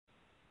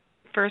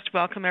first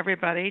welcome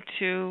everybody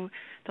to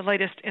the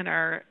latest in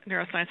our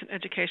Neuroscience and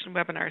Education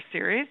webinar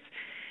series.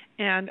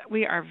 And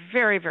we are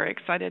very, very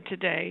excited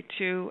today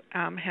to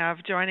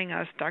have joining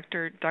us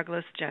Dr.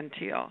 Douglas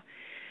Gentile.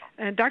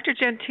 And Dr.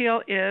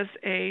 Gentile is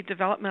a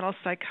developmental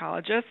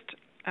psychologist.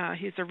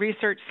 He's a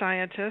research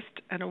scientist,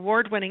 an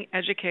award-winning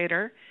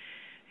educator.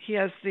 He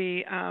has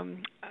the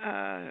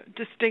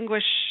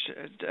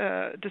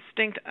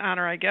distinct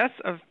honor, I guess,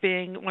 of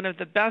being one of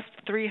the best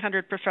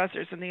 300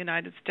 professors in the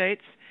United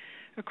States,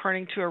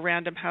 according to a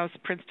Random House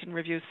Princeton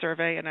Review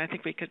survey. And I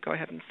think we could go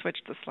ahead and switch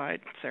the slide,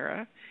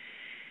 Sarah.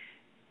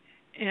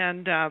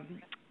 And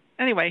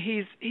anyway,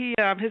 he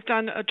has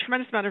done a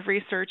tremendous amount of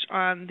research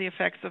on the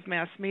effects of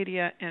mass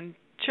media in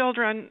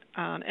children,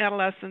 on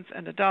adolescents,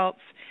 and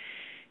adults.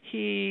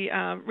 He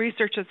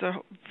researches a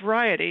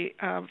variety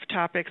of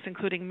topics,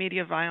 including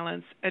media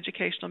violence,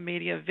 educational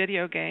media,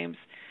 video games,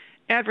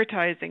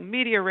 advertising,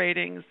 media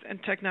ratings,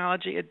 and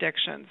technology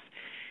addictions.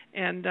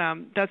 And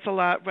that's a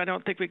lot. I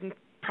don't think we can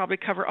probably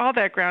cover all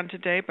that ground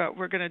today, but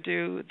we're going to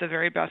do the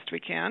very best we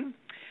can.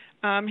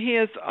 He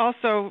has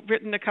also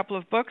written a couple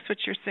of books,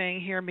 which you're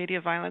seeing here,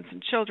 Media Violence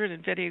in Children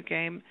and Video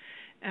Game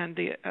and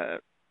the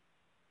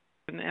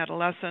in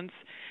Adolescents,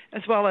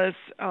 as well as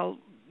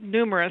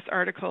numerous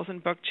articles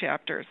and book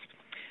chapters.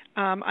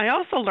 I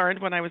also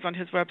learned when I was on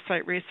his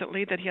website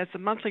recently that he has a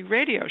monthly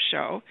radio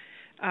show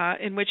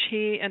in which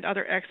he and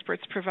other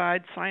experts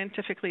provide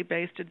scientifically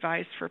based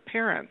advice for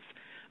parents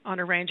on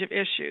a range of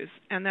issues.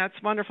 And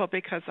that's wonderful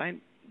because I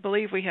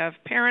believe we have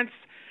parents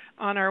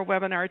on our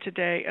webinar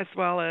today, as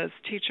well as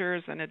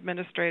teachers and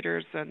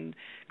administrators and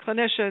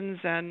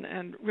clinicians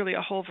and really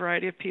a whole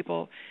variety of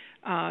people.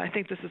 I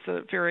think this is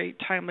a very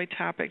timely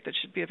topic that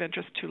should be of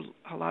interest to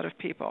a lot of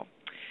people.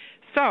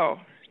 So,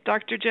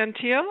 Dr.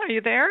 Gentile, are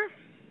you there?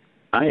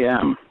 I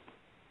am.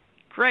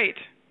 Great.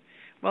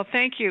 Well,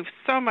 thank you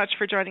so much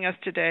for joining us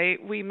today.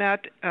 We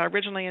met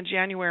originally in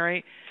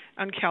January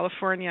in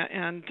California,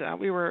 and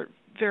we were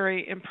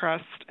very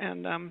impressed.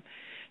 And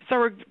so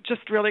we're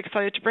just really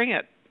excited to bring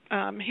it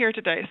here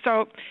today.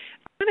 So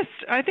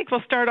I think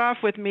we'll start off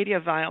with media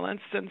violence,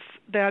 since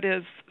that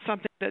is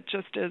something that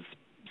just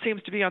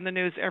seems to be on the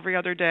news every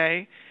other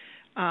day.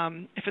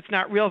 If it's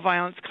not real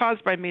violence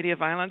caused by media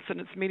violence, then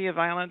it's media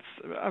violence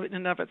in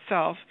and of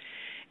itself.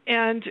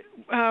 And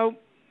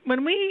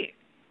when we,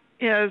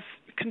 as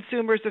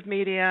consumers of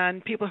media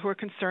and people who are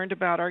concerned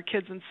about our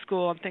kids in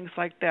school and things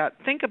like that,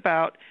 think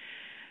about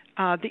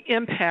the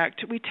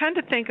impact, we tend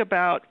to think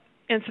about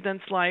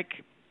incidents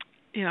like,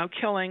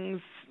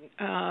 killings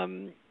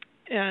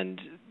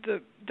and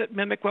that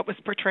mimic what was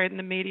portrayed in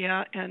the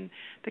media and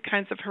the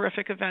kinds of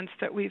horrific events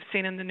that we've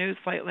seen in the news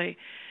lately.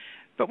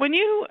 But when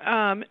you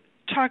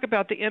talk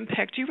about the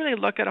impact, you really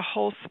look at a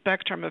whole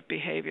spectrum of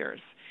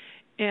behaviors.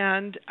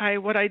 And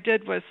what I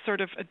did was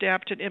sort of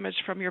adapt an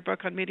image from your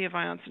book on media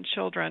violence in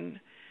children,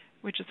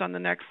 which is on the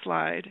next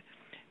slide.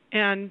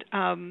 And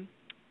I'm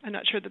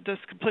not sure that this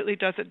completely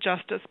does it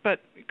justice,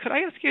 but could I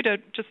ask you to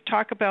just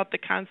talk about the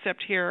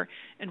concept here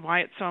and why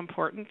it's so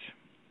important?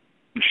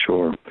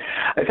 Sure.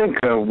 I think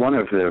one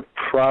of the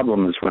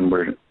problems when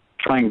we're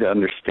trying to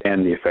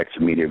understand the effects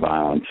of media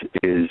violence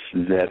is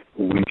that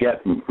we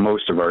get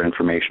most of our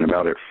information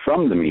about it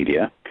from the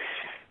media,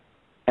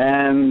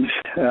 and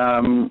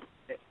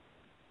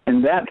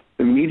that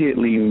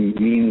immediately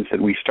means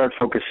that we start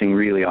focusing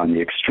really on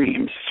the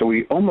extremes. So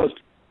we almost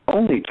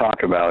only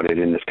talk about it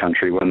in this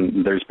country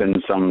when there's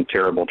been some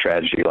terrible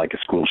tragedy like a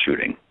school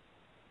shooting.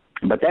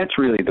 But that's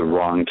really the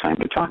wrong time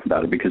to talk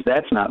about it, because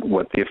that's not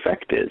what the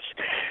effect is.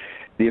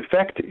 The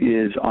effect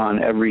is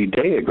on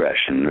everyday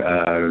aggression,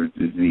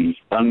 the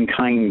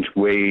unkind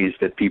ways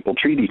that people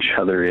treat each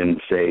other in,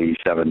 say,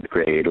 7th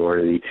grade,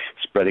 or the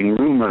spreading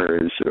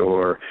rumors,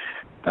 or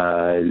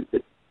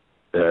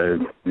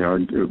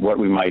what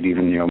we might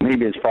even,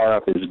 maybe as far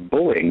up as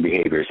bullying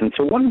behaviors. And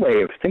so one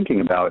way of thinking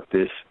about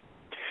this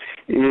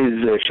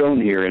is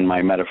shown here in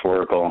my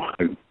metaphorical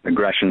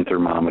aggression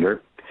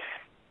thermometer.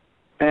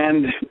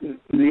 And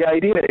the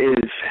idea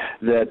is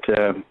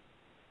that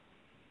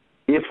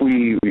if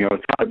we,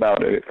 thought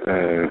about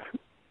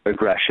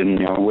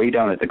aggression, way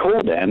down at the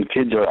cold end,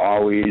 kids are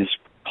always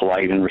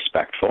polite and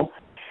respectful.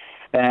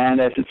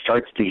 And as it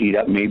starts to heat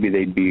up, maybe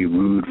they'd be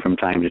rude from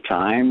time to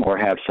time, or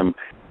have some,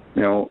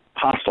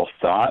 hostile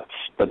thoughts,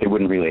 but they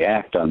wouldn't really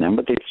act on them.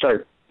 But they'd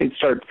start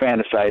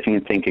fantasizing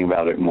and thinking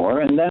about it more,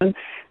 and then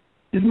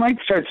it might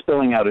start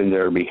spilling out in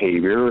their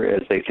behavior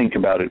as they think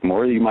about it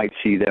more. You might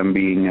see them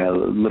being a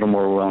little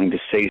more willing to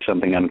say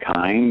something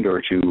unkind, or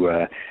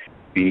to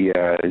be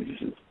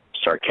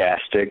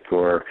sarcastic,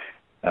 or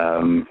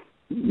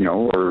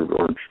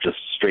or just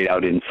straight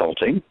out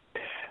insulting.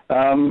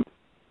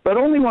 But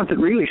only once it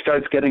really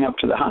starts getting up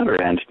to the hotter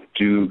end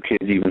do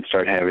kids even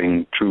start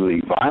having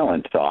truly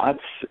violent thoughts,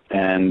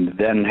 and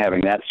then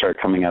having that start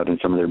coming out in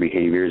some of their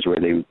behaviors where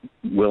they're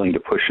willing to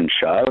push and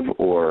shove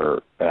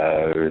or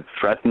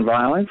threaten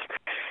violence.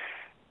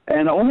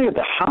 And only at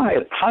the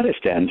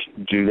hottest end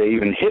do they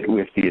even hit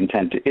with the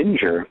intent to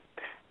injure.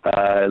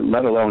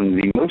 let alone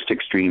the most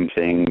extreme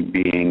thing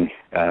being,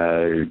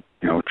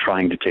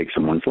 trying to take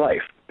someone's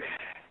life.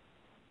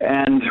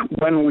 And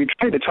when we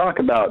try to talk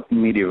about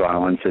media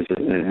violence as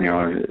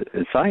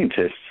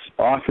scientists,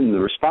 often the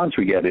response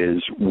we get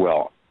is,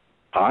 well,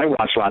 I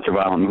watched lots of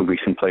violent movies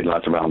and played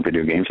lots of violent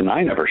video games, and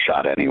I never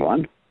shot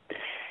anyone.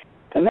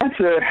 And that's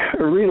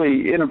a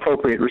really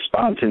inappropriate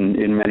response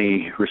in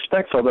many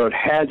respects, although it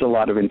has a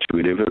lot of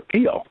intuitive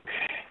appeal.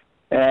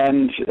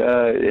 And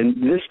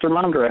this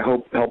thermometer, I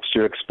hope, helps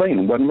to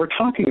explain. When we're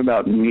talking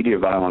about media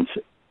violence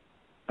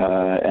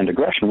and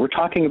aggression, we're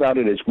talking about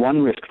it as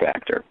one risk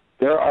factor.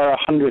 There are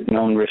 100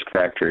 known risk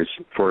factors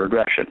for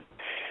aggression.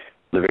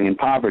 Living in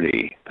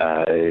poverty,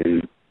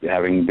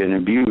 having been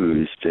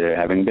abused,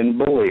 having been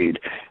bullied,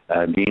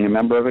 being a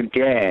member of a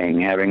gang,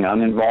 having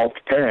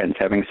uninvolved parents,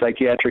 having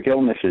psychiatric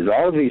illnesses,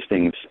 all of these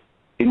things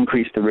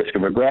increase the risk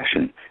of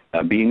aggression.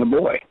 Being a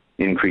boy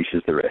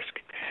increases the risk.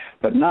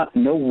 But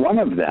no one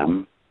of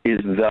them is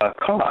the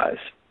cause.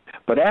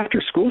 But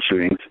after school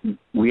shootings,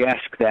 we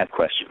ask that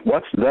question.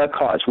 What's the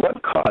cause?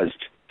 What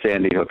caused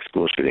Sandy Hook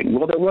school shooting?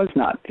 Well, there was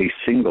not a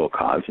single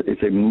cause.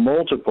 It's a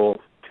multiple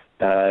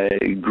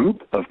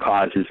group of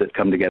causes that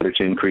come together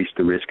to increase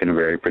the risk in a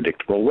very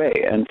predictable way.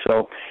 And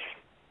so,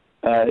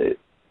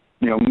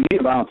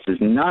 media violence does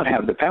not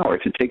have the power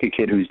to take a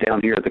kid who's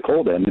down here at the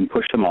cold end and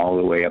push them all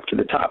the way up to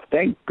the top.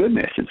 Thank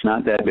goodness it's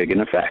not that big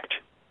an effect.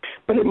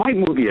 But it might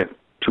move you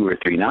 2 or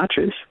 3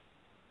 notches.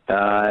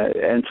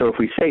 And so if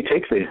we say,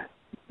 take the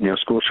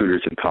school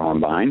shooters at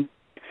Columbine,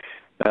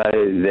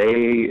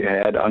 they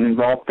had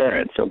uninvolved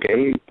parents,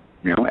 okay,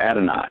 add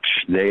a notch.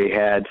 They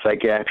had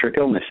psychiatric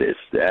illnesses,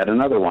 add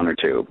another 1 or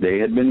 2. They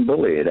had been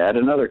bullied, add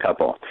another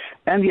couple.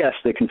 And yes,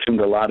 they consumed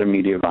a lot of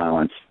media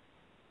violence.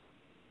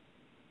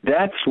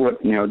 That's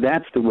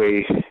that's the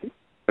way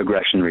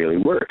aggression really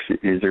works.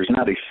 There's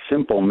not a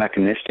simple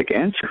mechanistic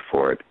answer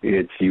for it.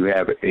 It's you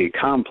have a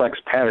complex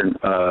pattern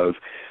of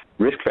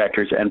risk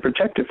factors and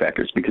protective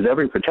factors, because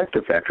every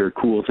protective factor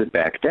cools it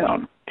back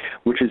down,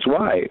 which is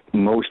why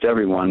most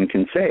everyone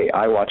can say,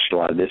 I watched a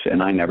lot of this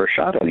and I never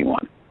shot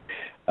anyone.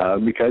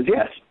 Because,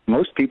 yes,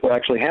 most people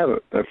actually have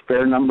a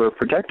fair number of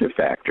protective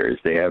factors.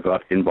 They have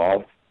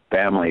involved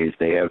families.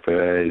 They have,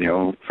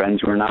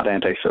 friends who are not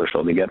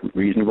antisocial. They get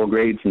reasonable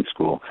grades in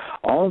school.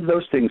 All of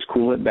those things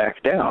cool it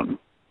back down.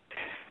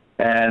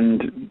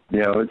 And,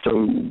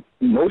 so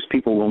most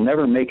people will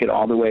never make it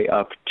all the way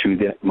up to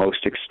the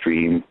most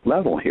extreme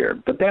level here.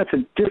 But that's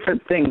a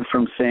different thing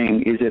from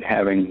saying, is it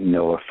having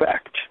no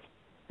effect?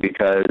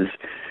 Because,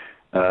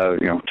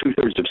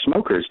 2/3 of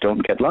smokers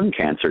don't get lung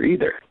cancer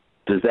either.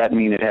 Does that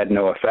mean it had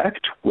no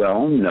effect?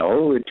 Well,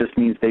 no. It just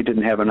means they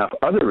didn't have enough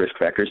other risk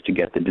factors to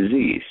get the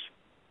disease.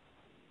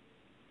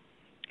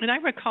 And I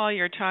recall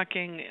you're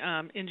talking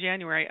in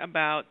January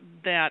about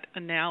that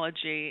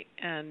analogy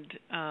and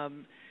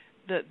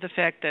the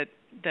fact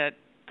that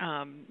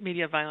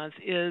media violence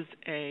is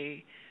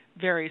a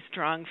very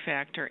strong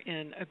factor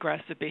in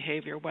aggressive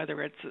behavior,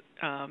 whether it's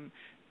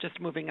just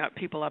moving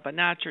people up a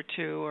notch or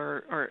 2,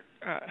 or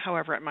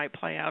however it might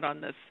play out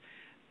on this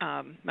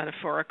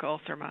metaphorical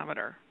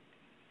thermometer.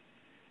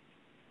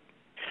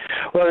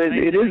 Well,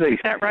 it is a... Is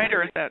that right,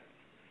 or is that...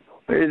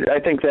 I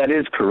think that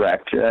is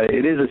correct.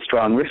 It is a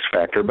strong risk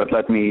factor, but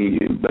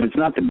it's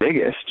not the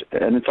biggest,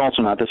 and it's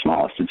also not the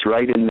smallest. It's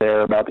right in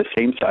there, about the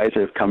same size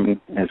as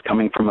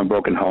coming from a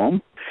broken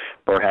home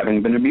or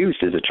having been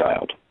abused as a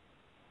child.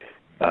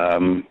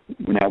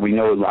 Now, we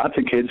know lots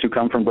of kids who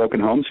come from broken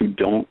homes who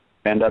don't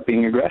end up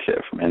being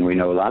aggressive, and we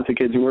know lots of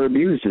kids who were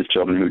abused as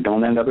children who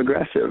don't end up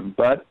aggressive.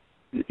 But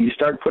you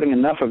start putting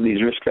enough of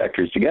these risk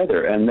factors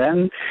together, and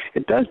then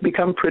it does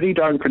become pretty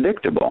darn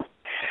predictable.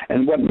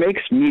 And what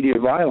makes media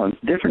violence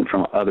different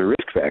from other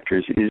risk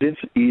factors is it's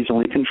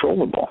easily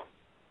controllable.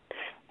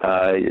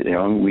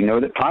 We know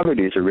that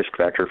poverty is a risk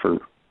factor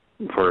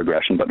for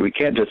aggression, but we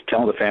can't just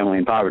tell the family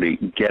in poverty,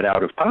 get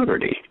out of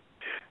poverty.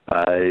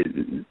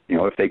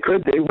 If they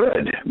could, they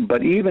would.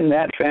 But even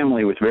that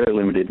family with very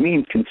limited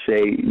means can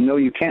say, no,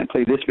 you can't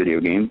play this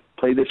video game,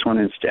 play this one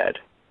instead.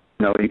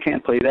 No, you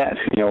can't play that.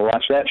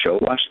 Watch that show,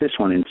 watch this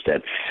one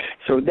instead.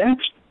 So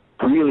that's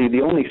really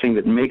the only thing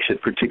that makes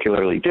it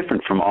particularly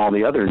different from all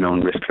the other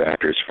known risk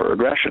factors for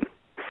aggression.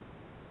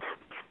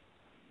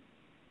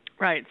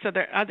 Right. So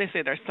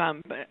obviously there's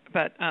some,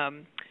 but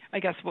I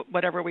guess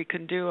whatever we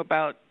can do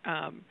about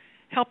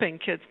helping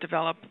kids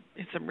develop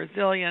some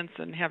resilience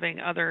and having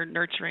other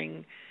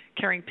nurturing,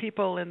 caring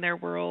people in their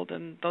world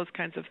and those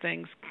kinds of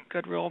things,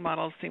 good role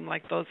models seem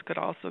like those could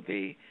also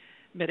be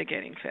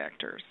mitigating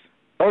factors.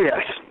 Oh,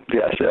 yes.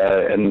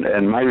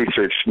 And my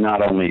research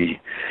not only,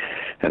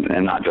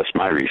 and not just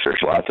my research,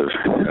 lots of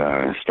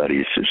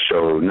studies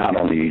show not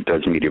only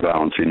does media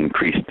violence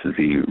increase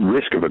the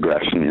risk of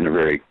aggression in a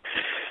very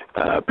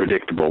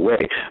predictable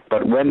way,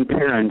 but when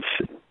parents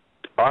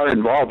are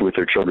involved with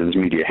their children's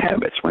media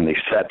habits, when they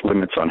set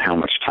limits on how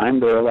much time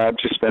they're allowed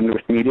to spend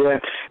with media,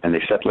 and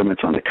they set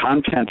limits on the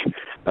content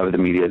of the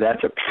media,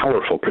 that's a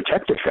powerful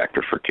protective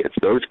factor for kids.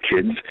 Those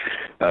kids,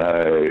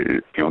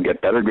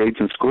 get better grades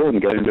in school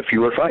and get into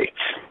fewer fights.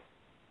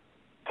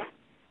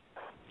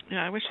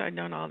 Yeah, I wish I'd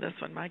known all this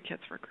when my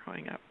kids were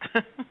growing up.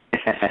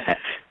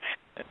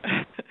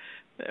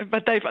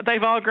 But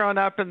they've all grown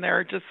up, and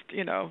they're just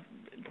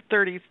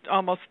 30s,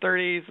 almost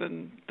 30s,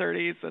 and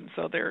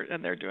so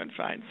they're doing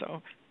fine.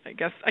 So I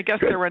guess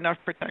Good. there were enough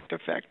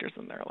protective factors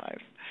in their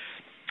lives.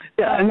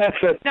 Yeah, and that's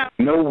it. Now,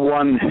 No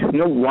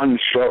one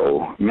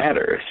show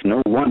matters.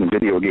 No one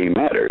video game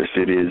matters.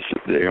 It is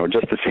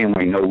just the same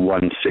way no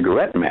one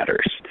cigarette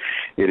matters.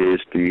 It is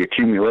the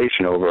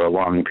accumulation over a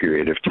long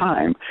period of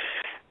time,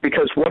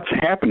 because what's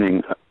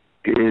happening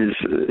is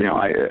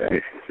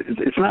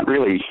it's not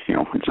really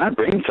it's not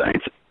brain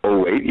science. Oh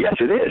wait, yes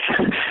it is.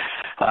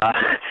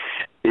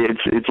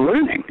 It's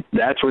learning.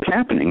 That's what's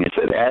happening. It's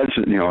that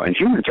and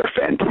humans are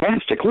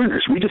fantastic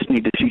learners. We just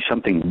need to see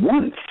something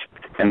once,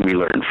 and we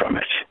learn from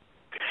it.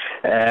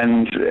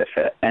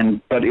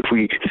 But if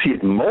we see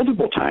it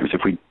multiple times,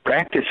 if we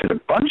practice it a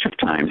bunch of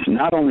times,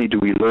 not only do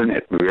we learn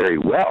it very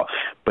well,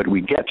 but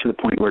we get to the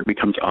point where it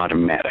becomes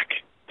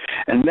automatic.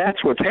 And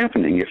that's what's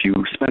happening. If you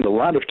spend a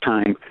lot of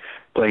time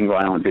playing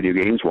violent video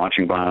games,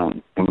 watching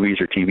violent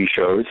movies or TV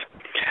shows,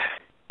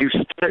 you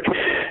start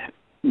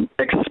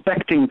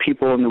expecting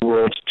people in the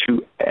world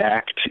to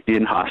act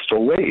in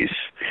hostile ways.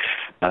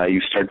 You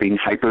start being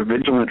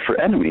hyper-vigilant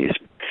for enemies.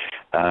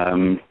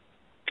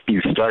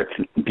 You start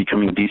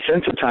becoming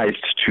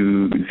desensitized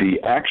to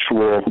the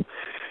actual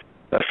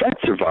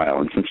effects of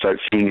violence and start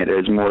seeing it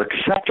as more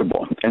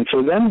acceptable. And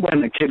so then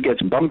when a kid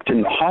gets bumped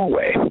in the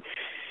hallway,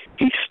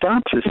 he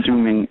stops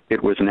assuming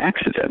it was an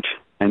accident,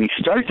 and he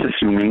starts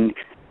assuming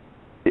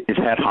it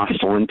had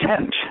hostile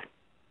intent.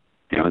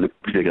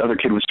 The other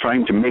kid was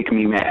trying to make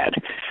me mad.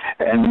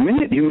 And the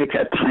minute you make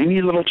that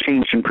tiny little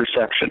change in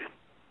perception,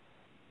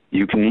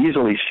 you can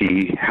easily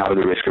see how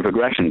the risk of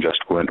aggression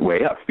just went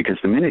way up. Because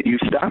the minute you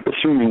stop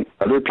assuming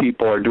other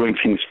people are doing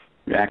things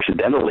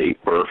accidentally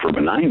or for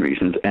benign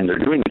reasons, and they're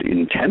doing it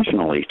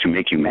intentionally to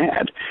make you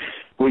mad,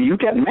 well, you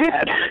get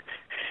mad.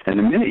 And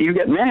the minute you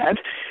get mad,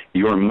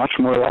 you're much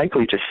more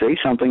likely to say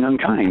something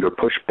unkind or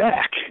push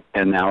back.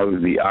 And now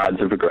the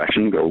odds of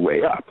aggression go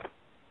way up.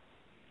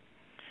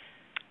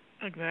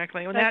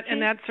 Exactly. And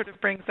that sort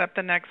of brings up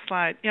the next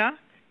slide. Yeah?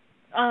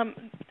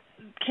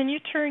 Can you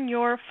turn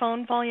your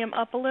phone volume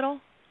up a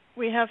little?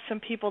 We have some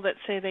people that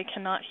say they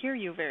cannot hear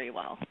you very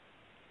well.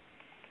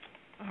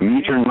 Can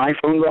you turn my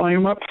phone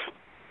volume up?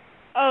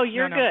 Oh,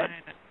 you're good.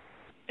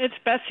 It's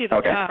Betsy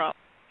that's got a problem.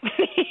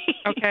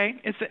 Okay.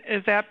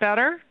 Is that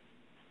better?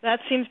 That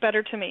seems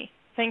better to me.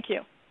 Thank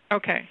you.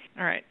 Okay.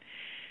 All right.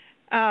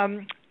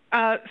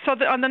 So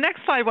on the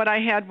next slide, what I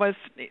had was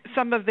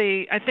some of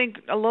I think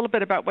a little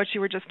bit about what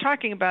you were just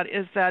talking about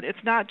is that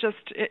it's not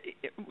just,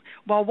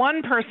 while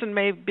one person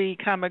may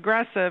become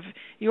aggressive,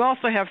 you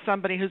also have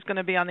somebody who's going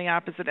to be on the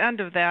opposite end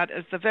of that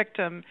as the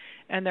victim,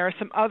 and there are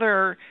some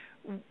other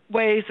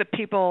ways that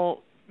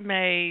people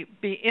may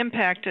be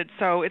impacted.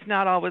 So it's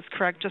not always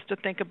correct just to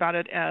think about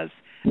it as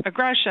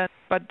aggression,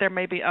 but there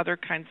may be other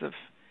kinds of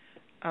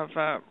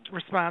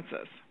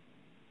responses.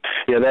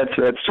 Yeah,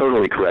 that's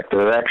totally correct.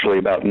 There are actually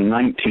about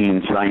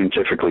 19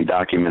 scientifically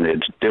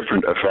documented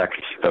different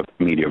effects of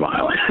media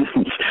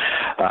violence.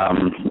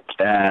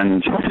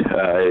 And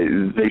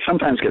they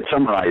sometimes get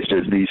summarized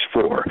as these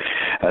four.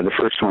 The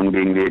first one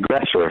being the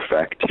aggressor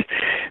effect,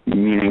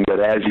 meaning that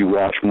as you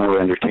watch more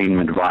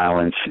entertainment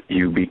violence,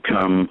 you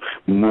become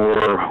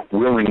more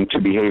willing to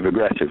behave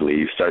aggressively.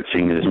 You start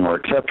seeing it as more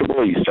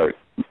acceptable. You start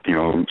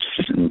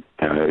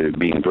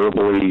being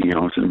verbally,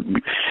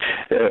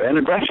 and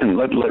aggression,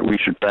 we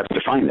should perhaps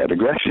define that.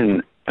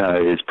 Aggression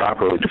is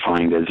properly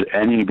defined as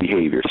any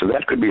behavior. So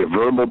that could be a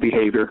verbal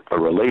behavior, a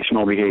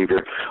relational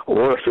behavior,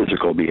 or a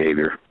physical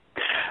behavior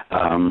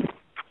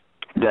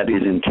that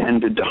is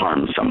intended to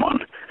harm someone.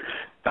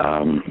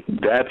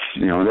 That's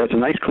a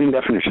nice clean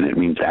definition. It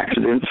means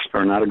accidents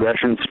are not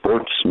aggression.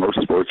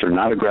 Most sports are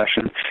not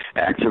aggression.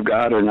 Acts of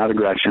God are not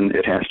aggression.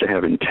 It has to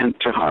have intent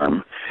to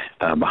harm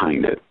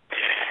behind it.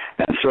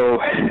 And so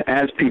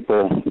as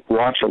people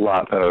watch a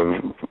lot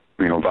of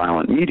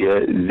violent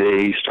media,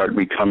 they start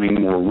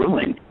becoming more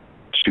willing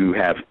to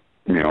have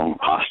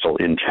hostile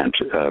intent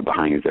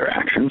behind their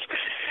actions.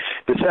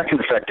 The second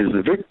effect is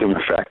the victim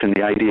effect, and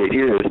the idea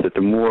here is that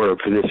the more of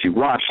this you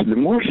watch, the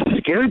more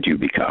scared you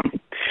become.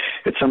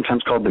 It's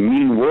sometimes called the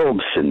mean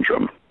world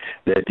syndrome,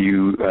 that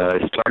you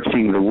start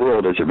seeing the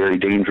world as a very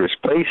dangerous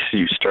place.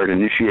 You start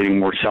initiating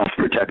more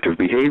self-protective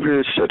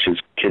behaviors, such as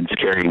kids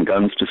carrying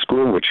guns to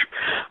school, which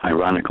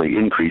ironically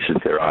increases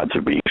their odds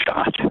of being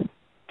shot.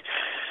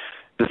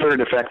 The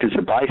third effect is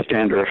the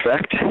bystander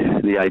effect.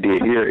 The idea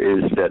here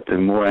is that the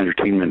more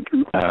entertainment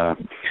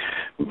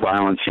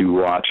violence you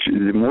watch,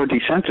 the more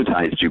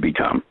desensitized you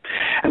become.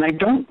 And I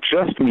don't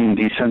just mean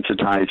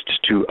desensitized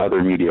to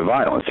other media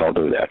violence,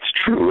 although that's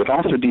true. It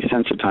also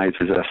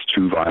desensitizes us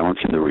to violence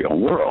in the real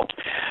world.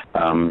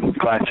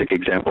 Classic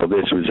example of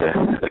this was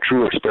a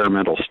true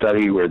experimental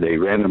study where they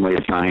randomly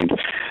assigned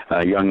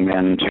young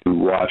men to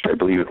watch, I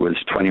believe it was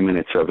 20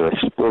 minutes of a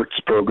sports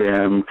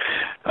program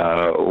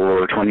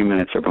or 20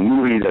 minutes of a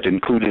movie that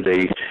included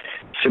a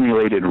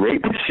simulated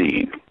rape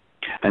scene.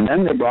 And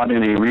then they brought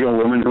in a real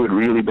woman who had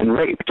really been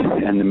raped.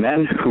 And the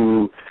men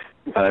who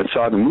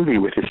saw the movie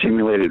with the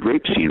simulated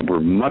rape scene were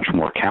much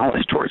more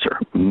callous towards her,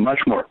 much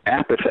more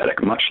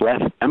apathetic, much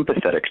less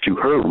empathetic to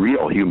her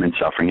real human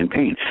suffering and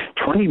pain.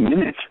 20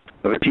 minutes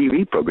of a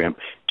TV program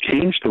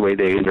changed the way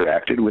they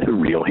interacted with a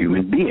real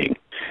human being.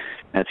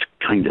 That's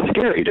kind of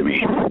scary to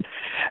me.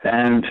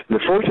 And the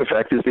fourth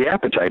effect is the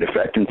appetite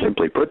effect, and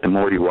simply put, the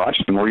more you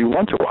watch, the more you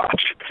want to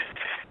watch.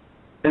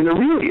 And there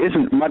really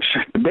isn't much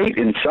debate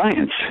in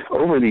science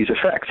over these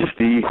effects.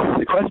 The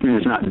question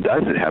is not,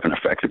 does it have an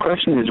effect? The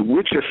question is,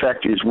 which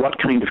effect is what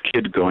kind of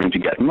kid going to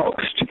get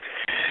most?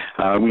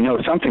 We know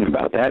something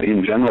about that.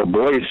 In general,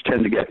 boys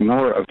tend to get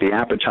more of the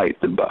appetite,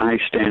 the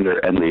bystander,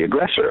 and the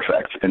aggressor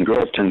effects, and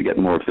girls tend to get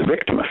more of the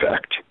victim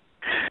effect.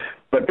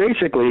 But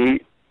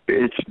basically,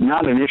 it's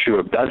not an issue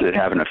of does it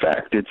have an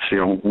effect. It's,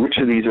 which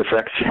of these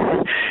effects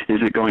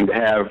is it going to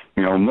have,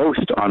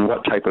 most on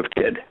what type of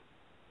kid?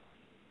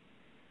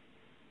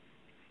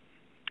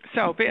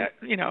 So,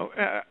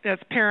 as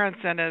parents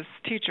and as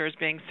teachers,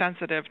 being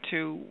sensitive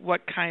to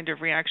what kind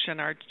of reaction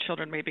our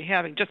children may be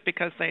having, just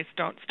because they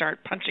don't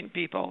start punching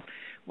people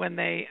when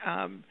they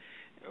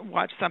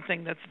watch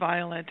something that's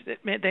violent,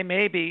 they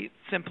may be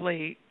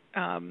simply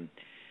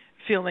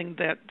feeling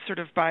that sort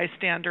of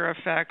bystander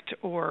effect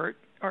or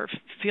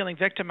feeling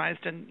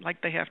victimized and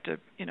like they have to,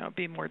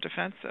 be more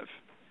defensive.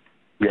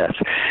 Yes.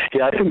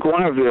 Yeah, I think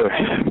one of the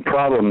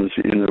problems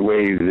in the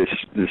way this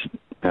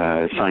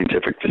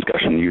scientific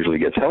discussion usually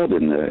gets held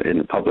in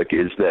the public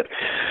is that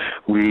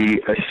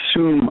we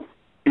assume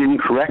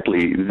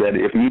incorrectly that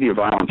if media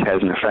violence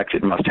has an effect,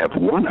 it must have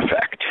one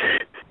effect.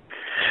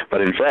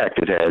 But in fact,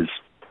 it has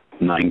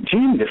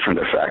 19 different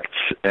effects,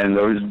 and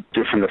those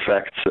different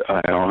effects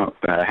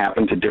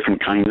happen to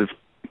different kinds of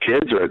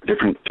kids or at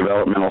different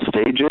developmental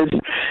stages.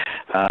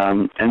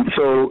 And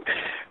so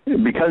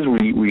because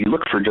we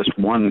look for just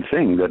one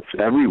thing, that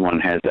everyone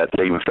has that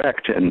same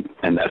effect, and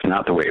that's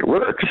not the way it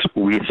works,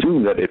 we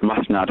assume that it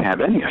must not have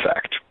any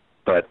effect.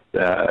 But,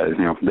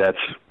 that's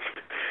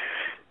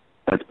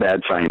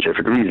bad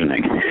scientific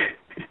reasoning.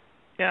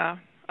 Yeah.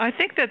 I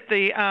think that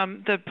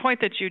the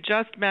point that you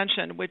just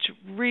mentioned, which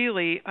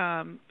really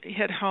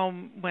hit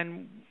home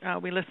when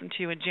we listened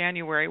to you in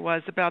January,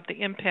 was about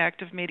the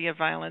impact of media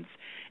violence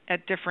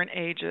at different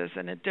ages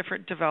and at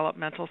different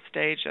developmental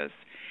stages.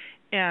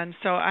 And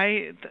so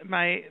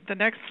the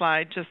next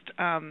slide just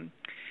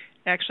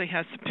actually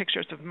has some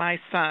pictures of my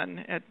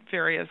son at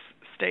various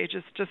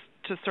stages, just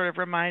to sort of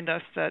remind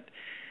us that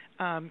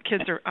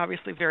kids are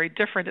obviously very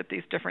different at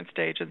these different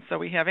stages. So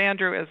we have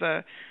Andrew as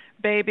a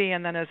baby,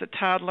 and then as a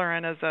toddler,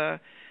 and as a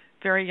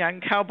very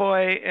young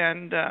cowboy,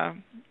 and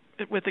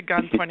with a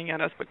gun pointing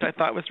at us, which I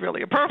thought was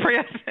really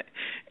appropriate,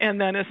 and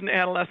then as an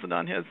adolescent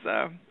on his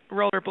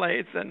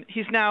rollerblades. And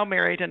he's now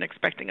married and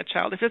expecting a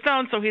child of his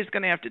own, so he's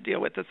going to have to deal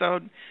with his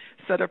own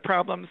set of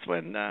problems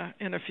when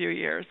in a few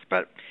years.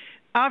 But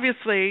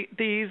obviously,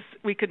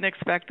 we couldn't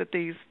expect that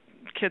these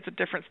kids at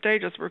different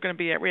stages were going to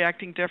be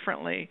reacting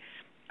differently.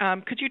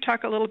 Could you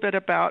talk a little bit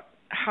about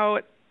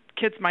how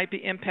kids might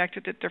be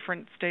impacted at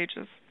different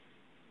stages?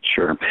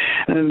 Sure.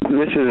 And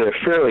this is a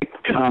fairly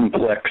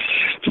complex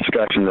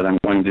discussion that I'm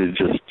going to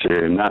just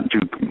not do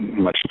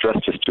much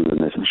justice to in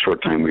this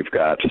short time we've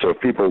got. So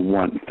if people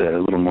want a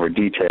little more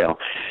detail,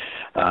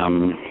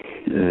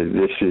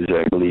 this is,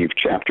 I believe,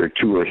 chapter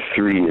 2 or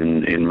 3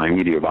 in my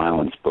media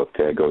violence book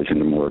goes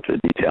into more of the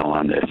detail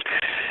on this.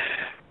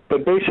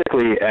 But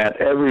basically, at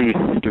every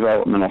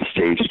developmental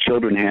stage,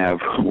 children have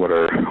what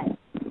are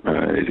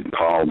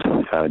called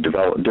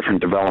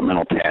different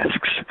developmental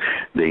tasks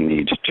they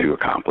need to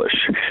accomplish.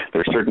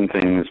 There are certain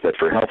things that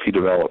for healthy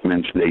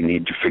development they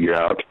need to figure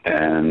out,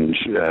 and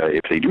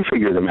if they do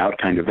figure them out,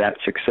 kind of that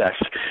success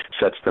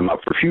sets them up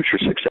for future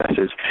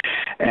successes.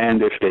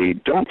 And if they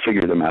don't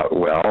figure them out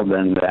well,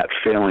 then that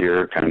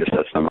failure kind of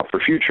sets them up for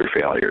future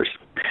failures.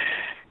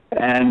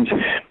 And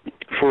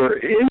for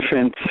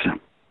infants,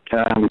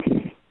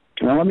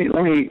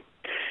 let me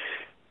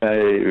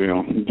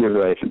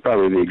give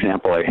probably the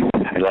example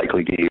I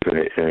likely gave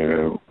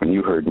when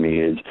you heard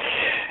me is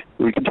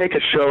we can take a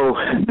show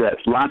that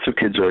lots of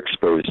kids are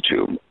exposed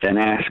to and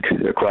ask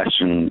the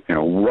question,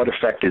 what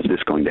effect is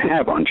this going to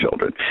have on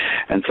children?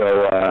 And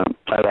so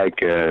I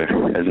like, as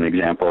an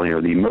example,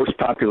 the most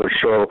popular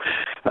show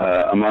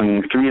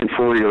among 3 and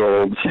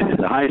 4-year-olds,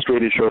 the highest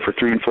rated show for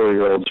 3 and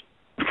 4-year-olds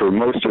for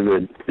most of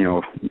the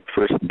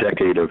first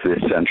decade of this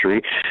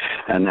century,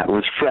 and that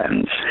was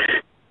Friends.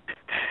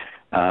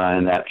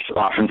 And that's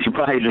often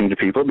surprising to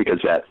people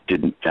because that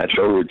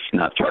show is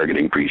not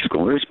targeting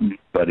preschoolers,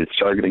 but it's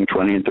targeting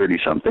 20 and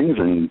 30-somethings,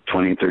 and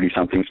 20 and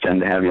 30-somethings tend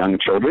to have young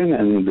children,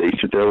 and they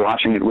sit there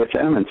watching it with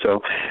them. And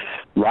so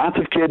lots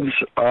of kids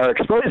are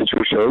exposed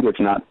to a show that's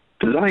not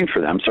designed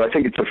for them. So I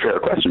think it's a fair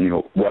question,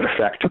 what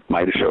effect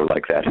might a show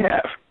like that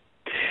have?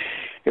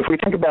 If we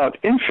think about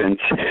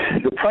infants,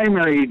 the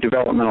primary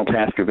developmental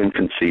task of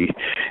infancy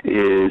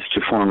is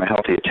to form a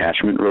healthy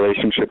attachment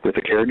relationship with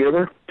the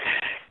caregiver.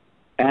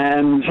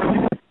 And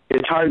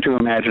it's hard to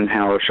imagine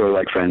how a show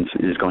like Friends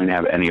is going to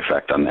have any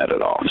effect on that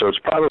at all. So it's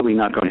probably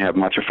not going to have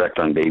much effect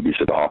on babies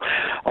at all.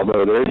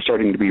 Although there is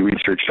starting to be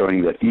research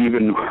showing that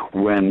even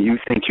when you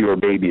think your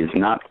baby is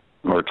not,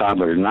 or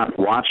toddler is not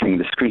watching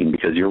the screen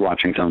because you're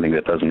watching something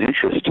that doesn't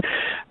interest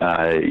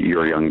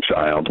your young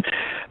child,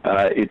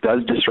 it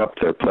does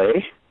disrupt their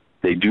play.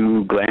 They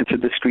do glance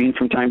at the screen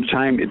from time to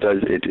time. It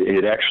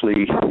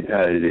actually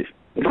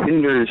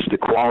hinders the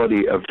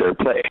quality of their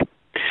play.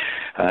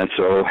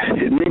 So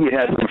maybe it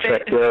has an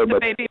effect there. But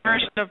the baby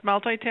version of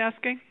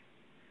multitasking?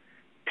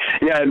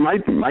 Yeah, it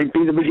might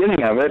be the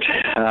beginning of it.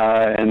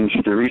 And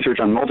the research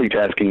on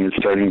multitasking is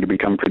starting to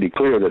become pretty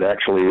clear that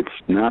actually it's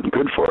not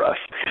good for us.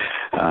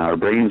 Our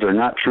brains are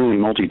not truly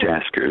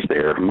multitaskers.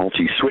 They're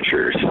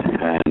multi-switchers.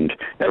 And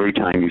every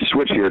time you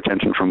switch your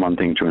attention from one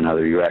thing to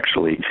another, you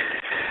actually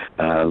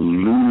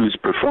lose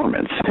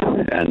performance.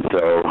 And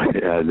so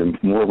the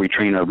more we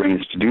train our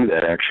brains to do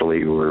that,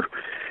 actually, we're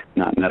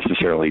not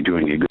necessarily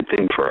doing a good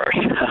thing for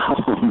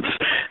ourselves.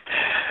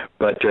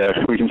 But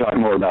we can talk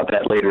more about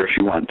that later if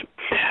you want.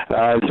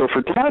 So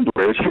for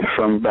toddlers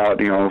from about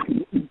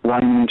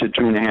 1 to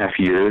 2.5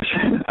 years,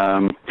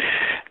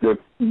 the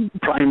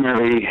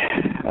primary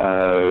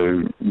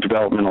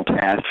developmental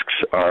tasks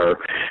are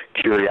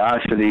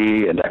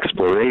curiosity and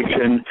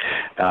exploration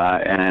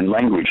and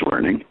language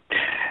learning.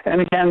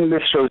 And again,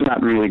 this show is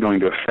not really going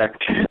to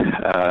affect,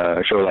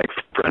 a show like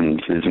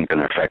Friends isn't going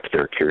to affect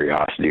their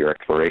curiosity or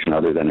exploration,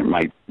 other than it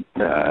might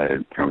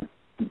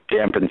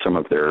dampen some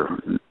of their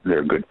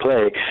good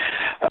play.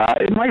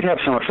 It might have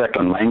some effect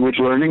on language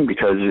learning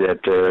because at,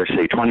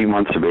 say, 20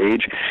 months of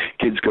age,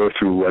 kids go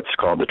through what's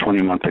called the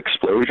 20-month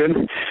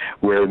explosion,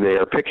 where they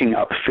are picking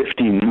up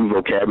 50 new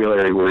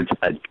vocabulary words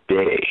a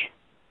day.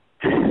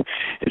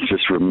 It's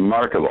just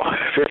remarkable.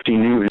 50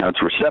 new,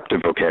 it's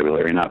receptive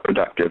vocabulary, not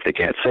productive. They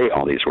can't say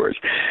all these words.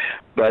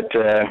 But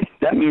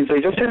that means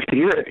they just have to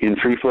hear it in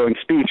free-flowing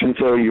speech, and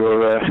so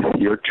your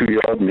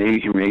 2-year-old may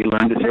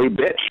learn to say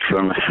bitch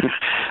from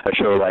a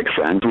show like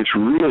Friends, which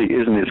really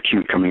isn't as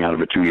cute coming out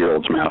of a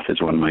 2-year-old's mouth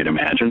as one might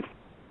imagine.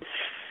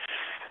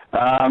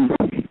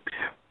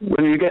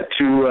 When you get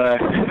to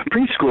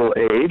preschool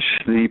age,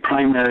 the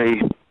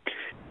primary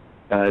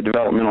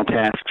developmental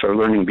tasks are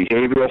learning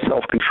behavioral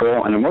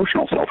self-control and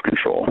emotional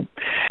self-control.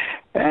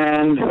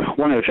 And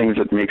one of the things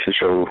that makes the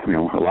show,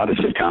 a lot of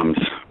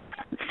sitcoms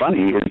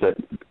funny is that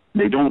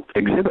they don't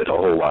exhibit a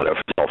whole lot of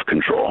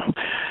self-control.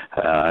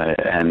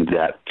 And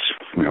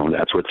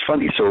that's what's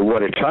funny. So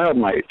what a child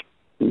might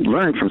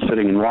learn from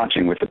sitting and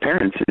watching with the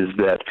parents is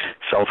that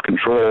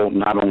self-control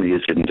not only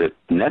isn't it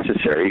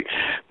necessary,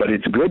 but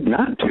it's good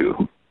not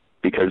to.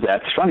 Because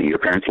that's funny. Your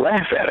parents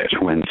laugh at it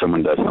when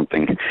someone does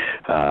something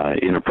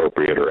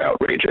inappropriate or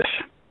outrageous.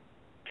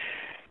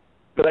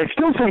 But I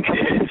still think,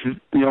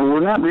 we're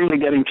not really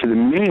getting to the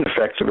main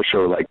effects of a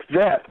show like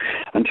that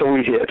until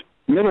we hit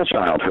middle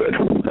childhood.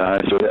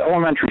 So the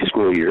elementary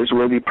school years,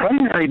 where the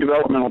primary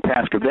developmental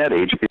task of that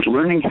age is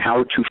learning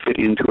how to fit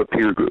into a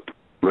peer group,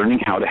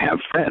 learning how to have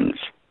friends.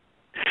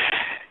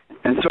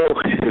 And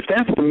so if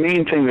that's the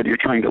main thing that you're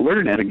trying to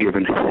learn at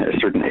a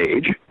certain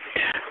age,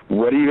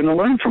 what are you going to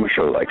learn from a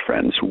show like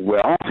Friends?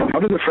 Well, how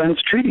do the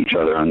friends treat each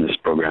other on this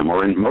program,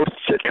 or in most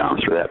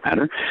sitcoms for that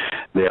matter?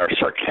 They are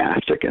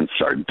sarcastic and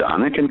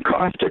sardonic and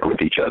caustic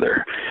with each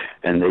other,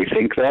 and they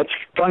think that's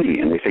funny,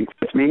 and they think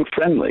that's being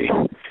friendly.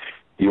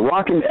 You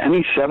walk into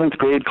any 7th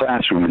grade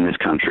classroom in this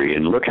country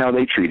and look how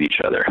they treat each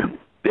other.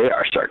 They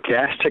are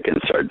sarcastic and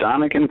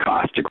sardonic and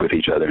caustic with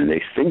each other, and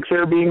they think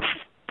they're being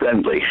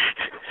friendly.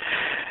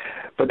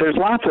 But there's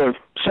lots of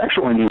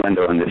sexual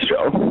innuendo in this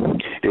show.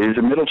 Is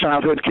a middle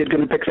childhood kid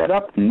going to pick that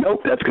up?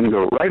 Nope, that's going to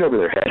go right over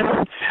their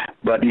head.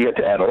 But you get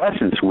to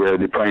adolescence, where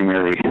the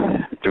primary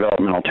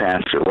developmental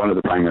tasks, or one of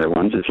the primary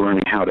ones, is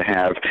learning how to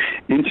have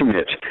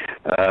intimate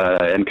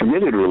and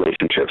committed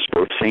relationships,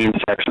 both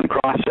same-sex and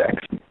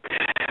cross-sex.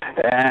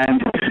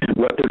 And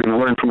what they're going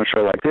to learn from a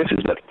show like this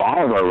is that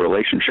all of our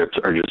relationships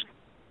are just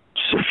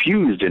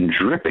suffused and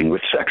dripping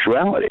with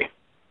sexuality.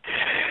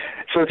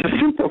 So it's a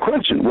simple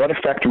question. What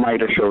effect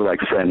might a show like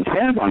Friends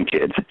have on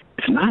kids?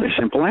 It's not a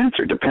simple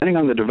answer. Depending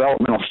on the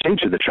developmental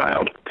stage of the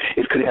child,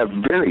 it could have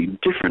very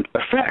different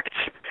effects,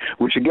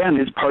 which again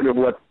is part of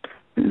what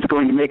is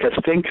going to make us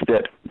think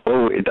that,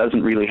 it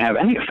doesn't really have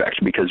any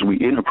effect, because we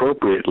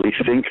inappropriately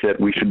think that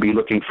we should be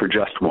looking for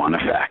just one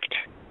effect.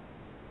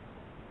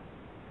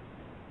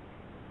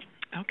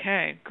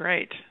 Okay,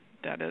 great.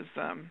 That is,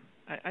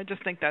 I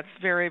just think that's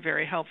very,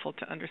 very helpful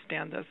to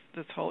understand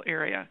this whole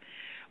area.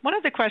 One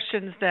of the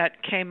questions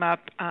that came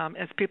up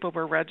as people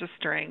were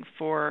registering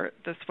for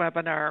this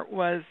webinar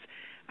was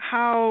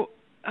how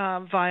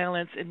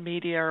violence in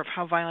media, or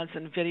how violence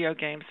in video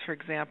games, for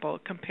example,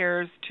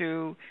 compares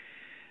to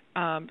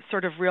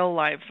sort of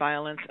real-life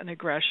violence and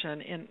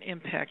aggression in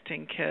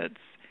impacting kids.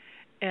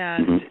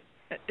 And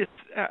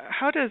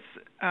how does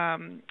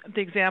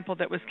the example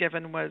that was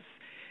given was,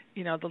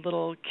 the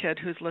little kid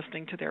who's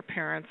listening to their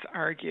parents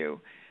argue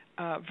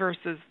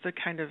versus the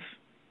kind of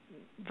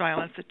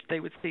violence that they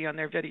would see on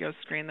their video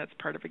screen that's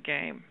part of a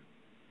game.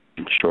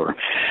 Sure.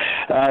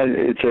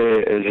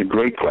 It's a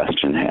great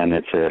question, and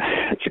it's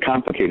a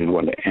complicated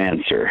one to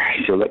answer.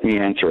 So let me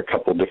answer a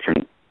couple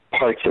different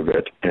parts of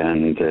it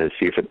and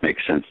see if it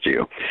makes sense to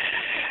you.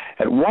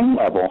 At one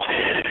level,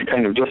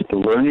 kind of just the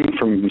learning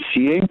from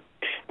seeing,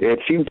 it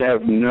seems to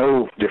have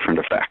no different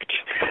effect.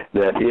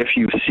 That if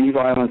you see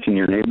violence in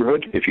your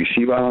neighborhood, if you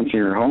see violence in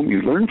your home,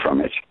 you learn from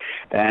it.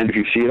 And if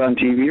you see it on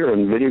TV or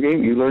in a video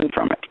game, you learn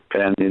from it.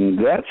 And in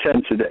that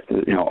sense,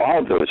 all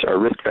of those are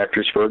risk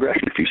factors for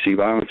aggression. If you see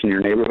violence in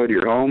your neighborhood,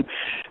 your home,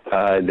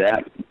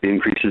 that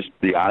increases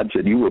the odds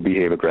that you will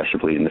behave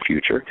aggressively in the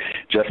future,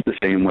 just the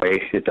same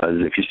way it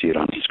does if you see it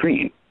on a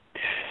screen.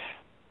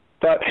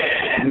 But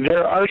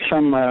there are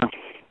some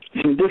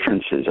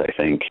differences, I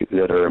think,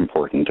 that are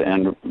important.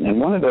 And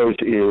one of those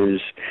is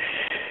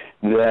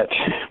that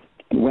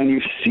when you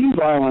see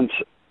violence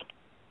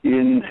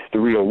in the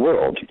real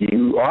world,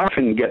 you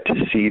often get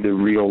to see the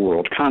real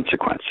world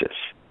consequences.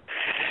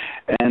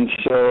 And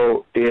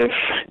so if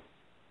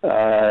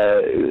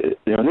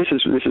this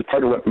is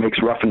part of what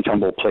makes rough and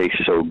tumble play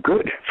so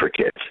good for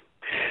kids.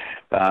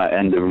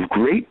 And the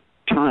great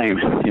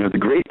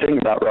thing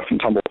about rough and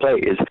tumble play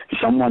is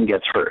someone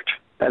gets hurt.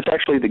 That's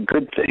actually the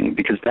good thing,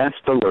 because that's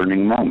the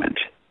learning moment.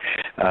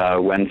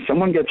 When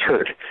someone gets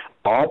hurt,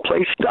 all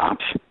play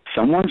stops.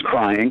 Someone's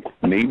crying,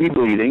 maybe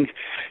bleeding.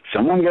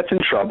 Someone gets in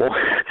trouble,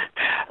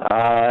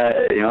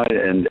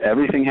 and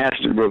everything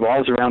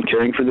revolves around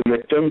caring for the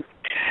victim.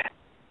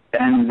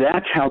 And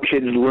that's how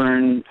kids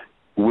learn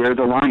where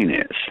the line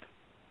is.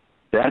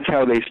 That's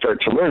how they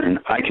start to learn.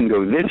 I can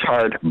go this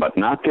hard, but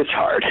not this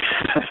hard.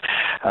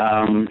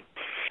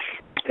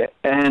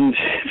 And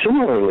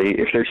similarly,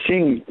 if they're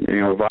seeing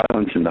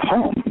violence in the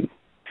home,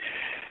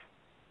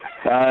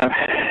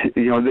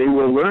 they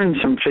will learn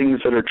some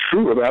things that are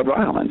true about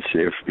violence.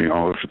 If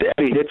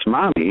daddy hits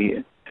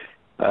mommy,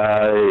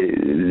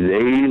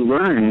 they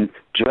learn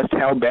just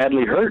how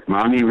badly hurt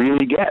mommy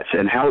really gets,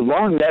 and how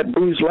long that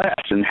bruise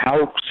lasts, and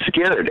how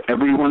scared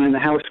everyone in the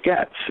house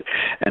gets,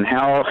 and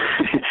how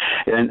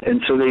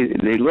and so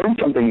they learn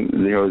something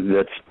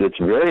that's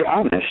very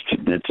honest.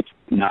 It's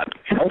not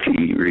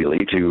healthy,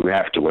 really, to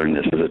have to learn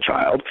this as a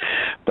child,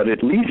 but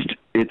at least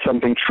it's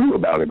something true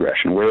about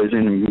aggression. Whereas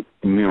in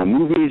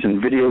movies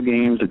and video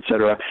games,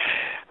 etc.,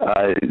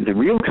 the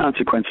real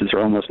consequences are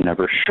almost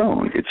never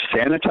shown. It's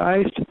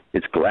sanitized,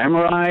 it's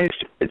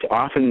glamorized, it's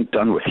often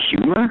done with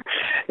humor,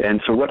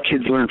 and so what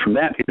kids learn from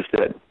that is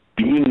that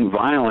being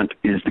violent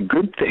is the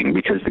good thing,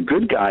 because the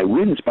good guy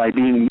wins by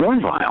being more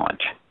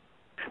violent,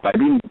 by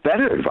being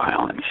better at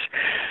violence.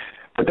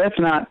 But that's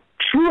not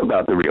true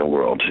about the real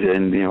world,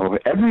 and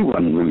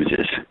everyone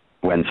loses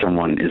when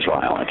someone is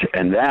violent,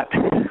 and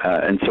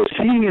so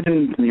seeing it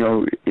in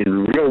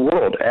real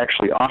world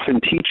actually often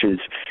teaches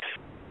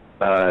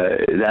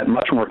that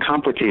much more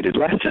complicated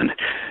lesson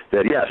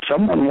that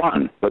someone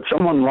won, but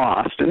someone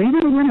lost, and even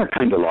the winner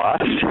kind of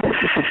lost,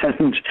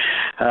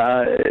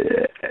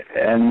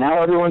 and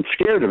now everyone's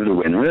scared of the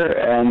winner,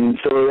 and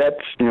so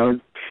that's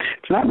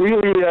it's not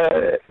really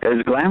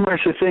as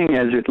glamorous a thing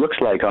as it looks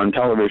like on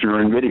television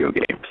or in video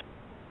games.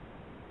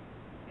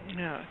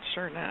 Yeah,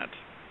 sure not.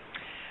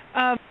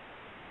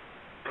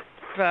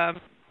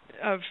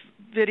 Of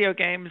video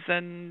games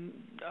and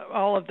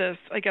all of this,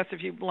 I guess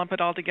if you lump it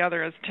all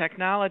together as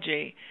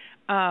technology,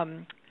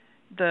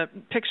 the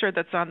picture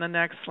that's on the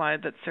next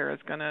slide that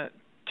Sarah's going to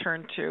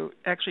turn to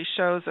actually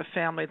shows a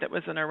family that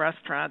was in a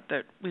restaurant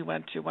that we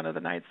went to one of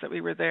the nights that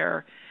we were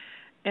there.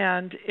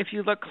 And if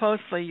you look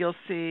closely, you'll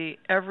see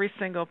every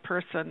single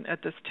person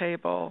at this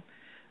table,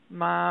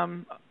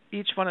 mom,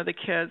 each one of the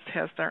kids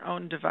has their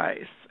own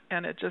device.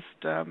 And it just,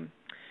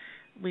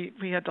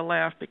 we had to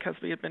laugh because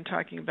we had been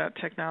talking about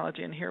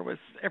technology, and here was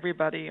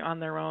everybody on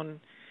their own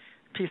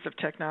piece of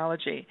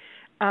technology.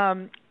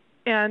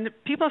 And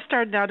people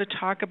started now to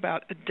talk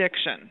about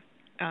addiction,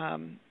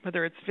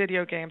 whether it's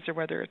video games or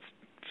whether it's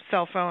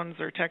cell phones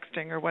or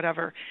texting or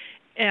whatever.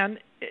 And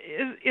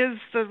is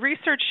the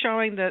research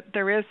showing that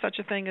there is such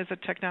a thing as a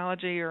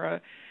technology or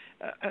a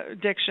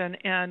addiction?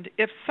 And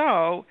if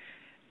so,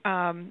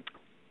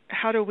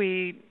 how do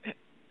we,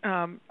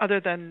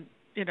 other than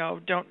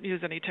don't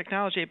use any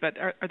technology, but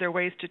are there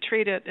ways to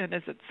treat it, and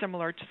is it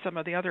similar to some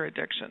of the other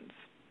addictions?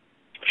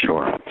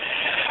 Sure.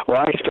 Well,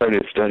 I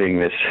started studying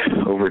this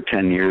over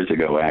 10 years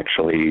ago,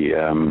 actually,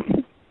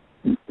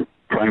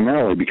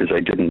 primarily because I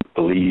didn't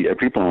believe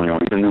people in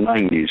the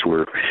 90s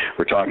were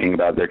talking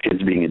about their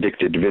kids being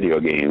addicted to video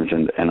games,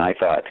 and I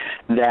thought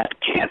that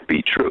can't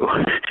be true.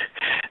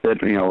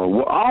 That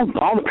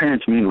all the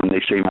parents mean when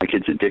they say my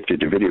kid's addicted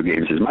to video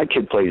games is my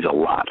kid plays a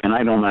lot, and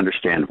I don't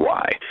understand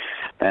why.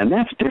 And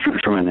that's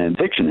different from an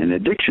addiction. An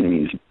addiction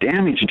means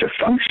damage to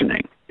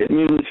functioning. It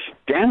means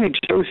damage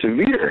so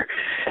severe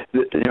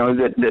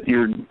that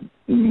you're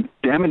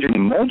damaging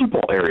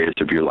multiple areas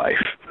of your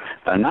life,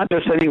 not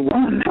just any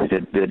one.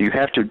 That you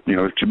have to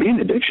be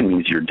an addiction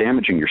means you're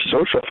damaging your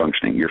social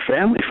functioning, your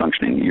family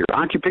functioning, your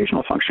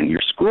occupational functioning,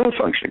 your school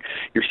functioning,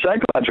 your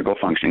psychological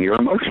functioning, your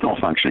emotional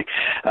functioning.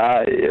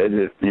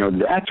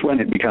 That's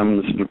when it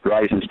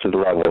rises to the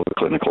level of a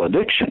clinical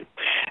addiction.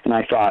 And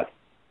I thought,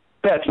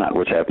 That's not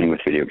what's happening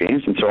with video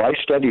games, and so I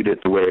studied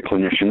it the way a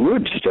clinician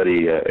would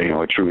study,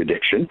 a true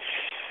addiction,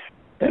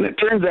 and it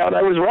turns out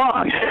I was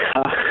wrong.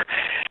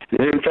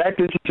 In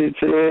fact,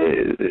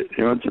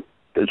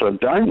 there's a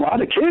darn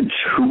lot of kids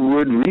who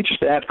would reach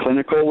that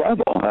clinical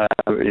level.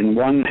 In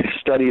one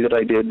study that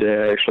I did,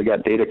 I actually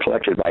got data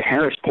collected by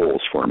Harris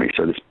polls for me,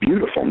 so this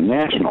beautiful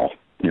national,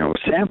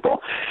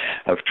 sample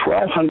of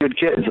 1,200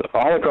 kids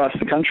all across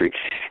the country.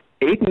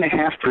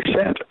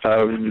 8.5%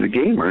 of the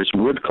gamers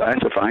would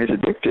classify as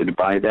addicted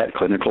by that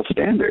clinical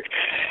standard.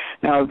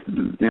 Now,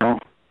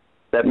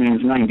 that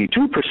means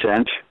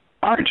 92%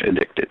 aren't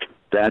addicted.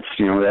 That's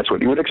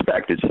what you would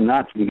expect. It's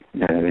not,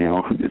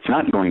 it's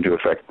not going to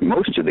affect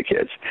most of the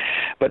kids.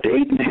 But the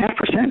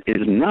 8.5%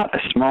 is not a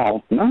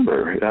small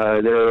number.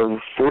 There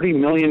are 40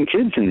 million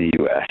kids in the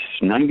U.S.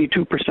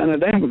 92% of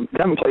them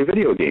play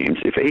video games.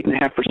 If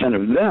 8.5%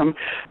 of them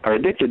are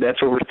addicted,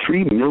 that's over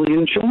 3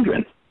 million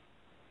children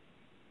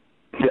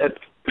that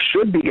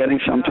should be getting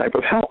some type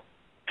of help.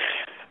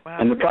 Wow.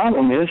 And the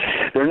problem is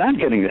they're not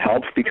getting the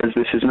help because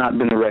this has not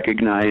been a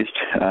recognized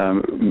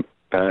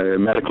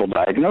medical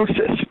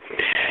diagnosis.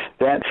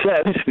 That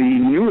said, the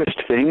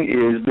newest thing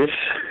is this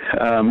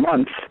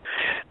month,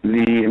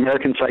 the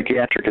American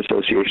Psychiatric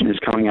Association is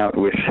coming out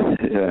with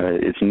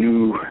its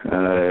new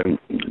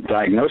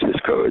diagnosis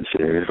codes.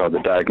 It's called the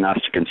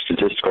Diagnostic and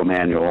Statistical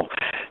Manual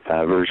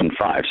version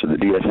 5, so the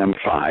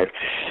DSM-5.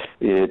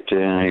 It,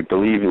 I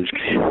believe, is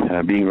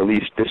being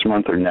released this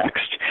month or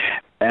next.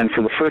 And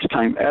for the first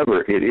time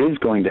ever, it is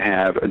going to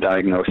have a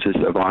diagnosis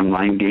of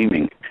online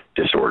gaming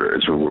disorder,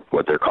 is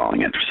what they're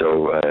calling it.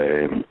 So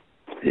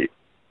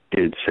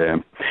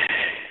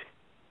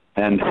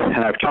and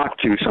I've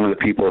talked to some of the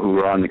people who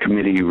were on the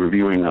committee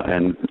reviewing,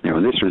 and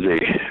this was a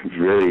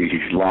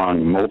very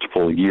long,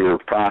 multiple-year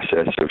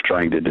process of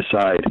trying to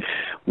decide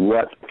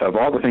what, of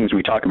all the things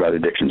we talk about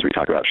addictions, we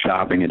talk about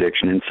shopping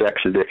addiction and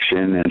sex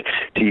addiction and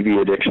TV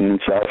addiction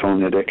and cell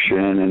phone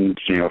addiction and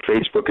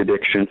Facebook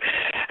addiction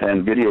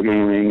and video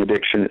gaming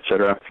addiction,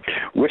 etc.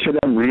 Which of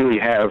them really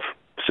have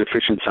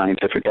sufficient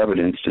scientific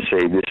evidence to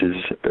say this is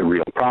a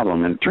real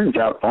problem? And it turns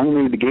out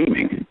only the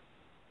gaming.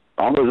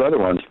 All those other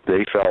ones,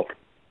 they felt,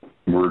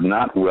 were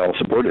not well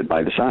supported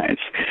by the science.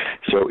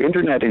 So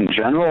internet in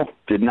general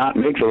did not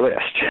make the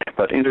list,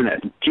 but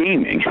internet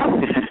gaming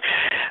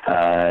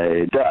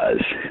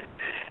does.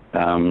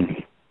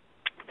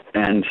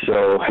 And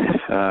so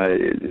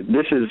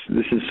this is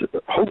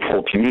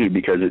hopeful to me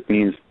because it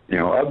means,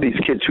 of these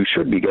kids who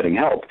should be getting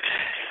help,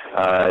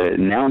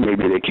 now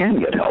maybe they can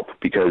get help,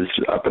 because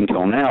up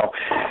until now,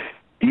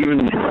 even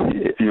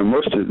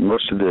most of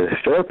the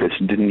therapists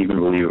didn't even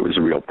believe it was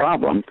a real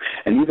problem,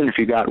 and even if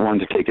you got one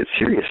to take it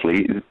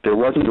seriously, there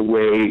wasn't a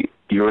way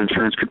your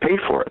insurance could pay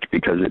for it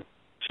because it's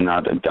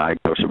not a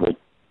diagnosable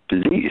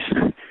disease,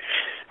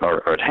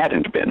 or it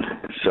hadn't been.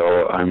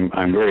 So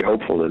I'm very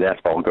hopeful that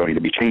that's all going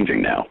to be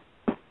changing now.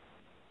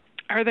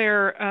 Are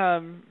there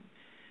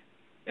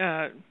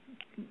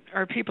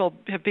have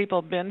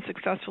people been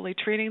successfully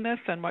treating this,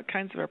 and what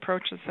kinds of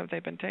approaches have they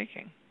been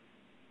taking?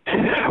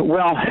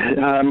 Well,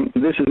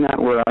 this is not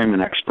where I'm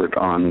an expert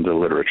on the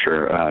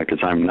literature, because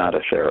I'm not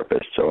a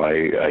therapist, so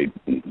I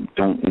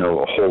don't know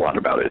a whole lot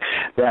about it.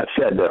 That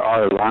said, there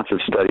are lots of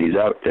studies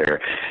out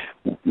there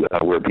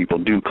where people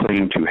do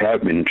claim to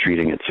have been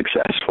treating it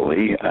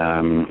successfully.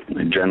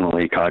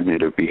 Generally,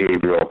 cognitive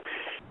behavioral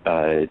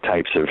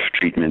types of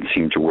treatments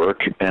seem to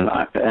work.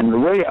 And the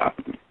way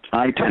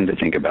I tend to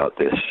think about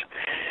this,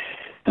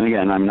 and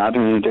again, I'm not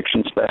an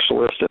addiction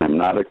specialist, and I'm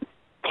not a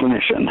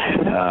clinician,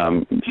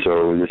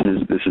 so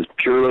this is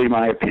purely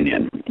my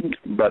opinion.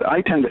 But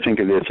I tend to think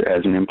of this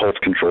as an impulse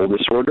control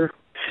disorder.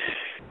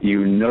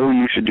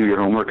 You should do your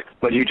homework,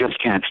 but you just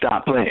can't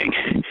stop playing.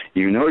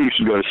 You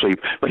should go to sleep,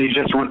 but you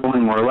just want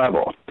one more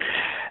level.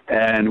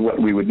 And what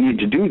we would need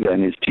to do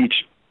then is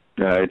teach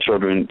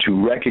children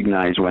to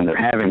recognize when they're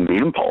having the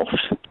impulse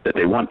that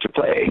they want to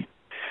play,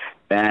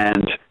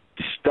 and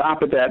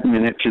stop at that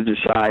minute to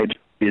decide,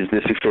 is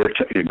this a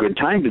good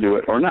time to do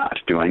it or not?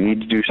 Do I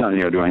need to do something?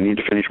 Do I need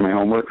to finish my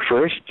homework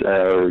first,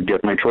 or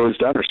get my chores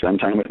done, or spend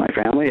time with my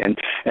family?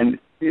 And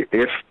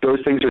if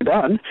those things are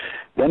done,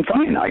 then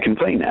fine, I can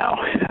play now.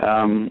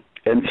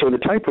 And so the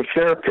type of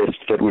therapist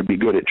that would be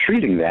good at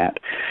treating that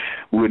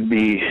would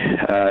be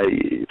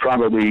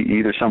probably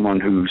either someone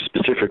who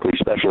specifically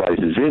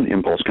specializes in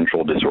impulse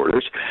control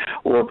disorders,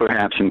 or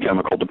perhaps in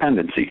chemical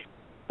dependency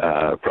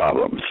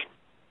problems.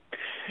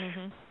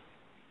 Mm-hmm.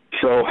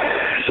 So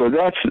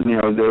that's,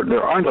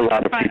 there aren't a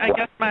lot of people.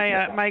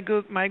 I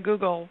guess my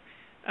Google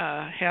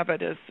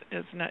habit is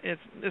not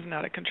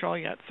out of control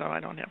yet, so I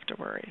don't have to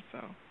worry. So.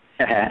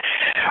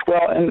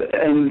 Well,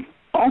 and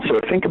also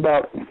think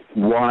about,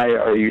 why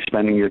are you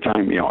spending your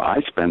time?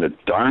 I spend a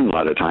darn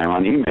lot of time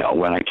on email.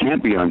 When I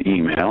can't be on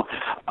email,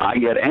 I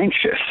get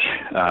anxious,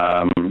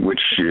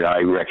 which I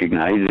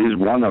recognize is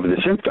one of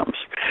the symptoms,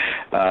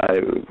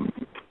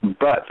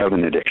 but of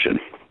an addiction.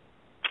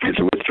 It's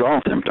a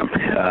withdrawal symptom.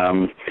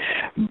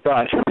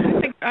 But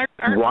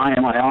why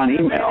am I on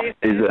email?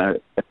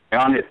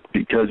 on it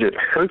because it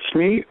hurts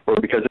me or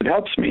because it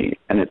helps me.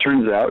 And it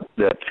turns out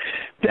that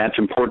that's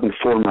important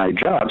for my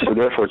job, so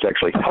therefore it's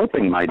actually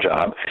helping my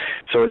job,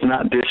 so it's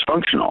not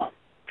dysfunctional.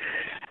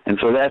 And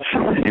so that's,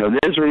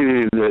 there's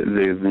really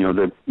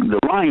the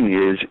line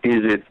is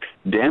it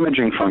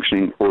damaging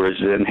functioning or is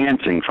it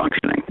enhancing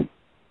functioning?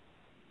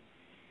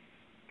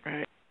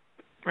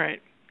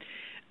 Right.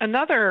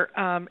 Another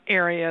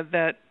area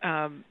that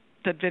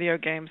video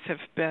games have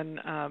been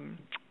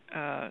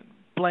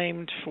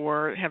blamed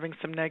for having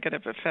some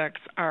negative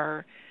effects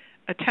are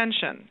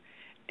attention.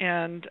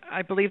 And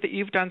I believe that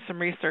you've done some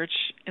research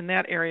in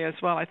that area as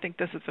well. I think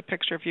this is a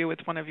picture of you with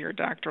one of your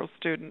doctoral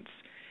students.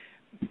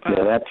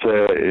 Yeah, that's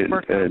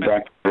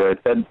Dr.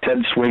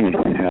 Ted Swing.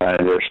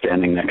 They're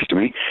standing next to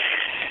me.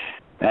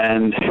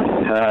 And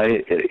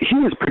he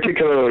was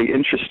particularly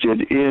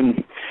interested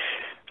in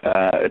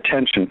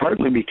attention,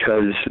 partly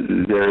because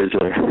there's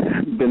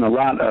been a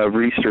lot of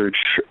research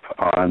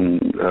on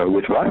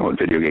with violent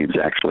video games,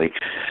 actually,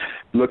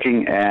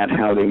 looking at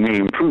how they may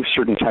improve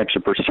certain types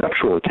of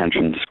perceptual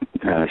attention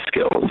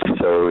skills.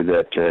 So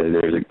that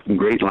there's a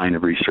great line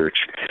of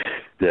research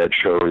that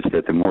shows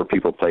that the more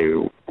people play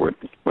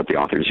what the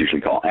authors usually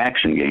call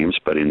action games,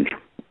 but in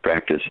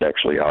practice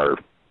actually are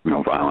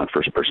violent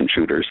first-person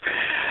shooters,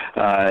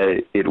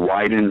 it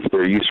widens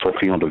their useful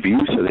field of view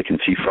so they can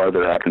see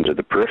farther out into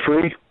the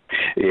periphery.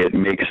 It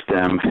makes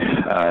them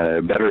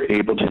better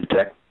able to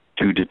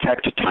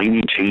detect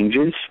tiny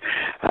changes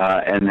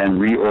and then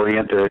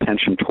reorient their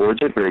attention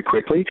towards it very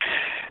quickly.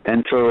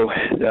 And so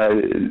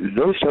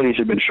those studies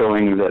have been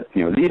showing that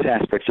these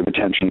aspects of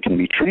attention can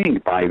be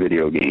trained by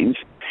video games.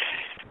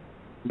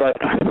 But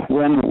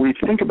when we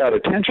think about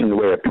attention, the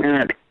way a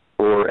parent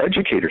or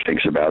educator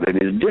thinks about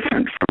it is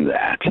different from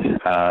that.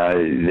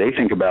 They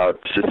think about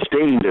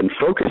sustained and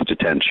focused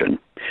attention,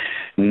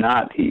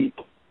 not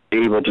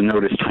able to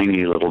notice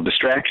tiny little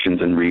distractions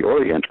and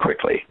reorient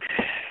quickly.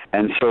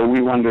 And so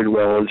we wondered,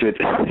 well, is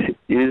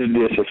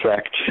this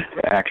effect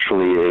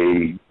actually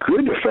a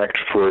good effect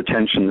for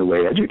attention the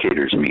way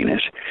educators mean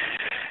it?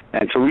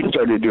 And so we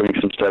started doing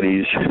some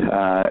studies,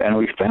 and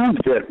we found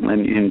that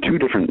in two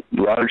different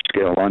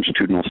large-scale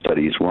longitudinal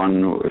studies,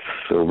 one with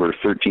over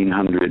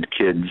 1,300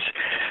 kids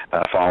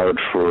followed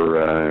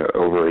for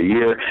over a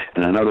year,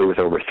 and another with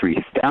over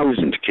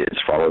 3,000 kids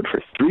followed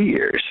for 3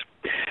 years,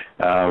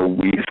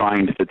 we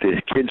find that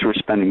the kids were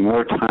spending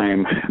more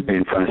time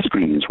in front of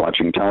screens,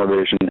 watching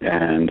television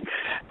and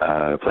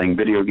playing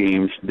video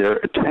games. Their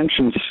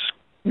attention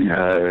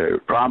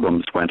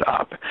problems went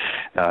up,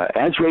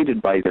 as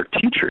rated by their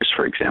teachers,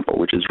 for example,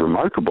 which is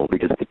remarkable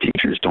because the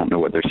teachers don't know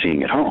what they're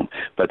seeing at home,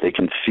 but they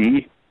can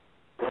see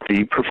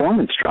the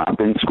performance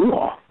drop in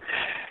school.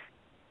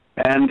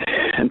 And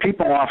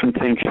people often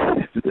think,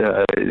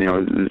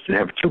 they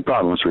have two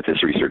problems with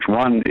this research.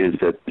 One is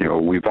that,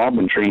 we've all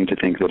been trained to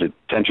think that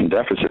attention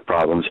deficit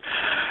problems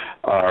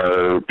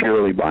are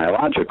purely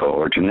biological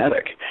or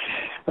genetic.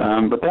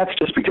 But that's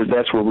just because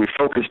that's where we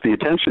focused the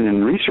attention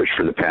in research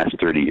for the past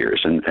 30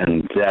 years. And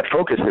that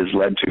focus has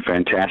led to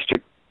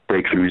fantastic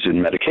breakthroughs in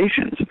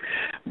medications.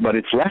 But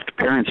it's left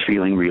parents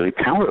feeling really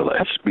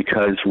powerless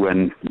because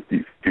when,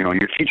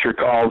 your teacher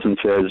calls and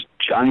says,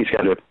 Johnny's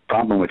got a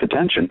problem with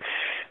attention,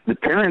 the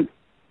parent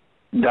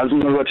doesn't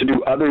know what to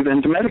do other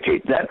than to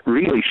medicate. That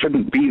really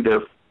shouldn't be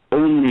their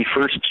only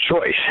first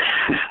choice.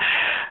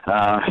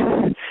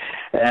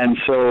 And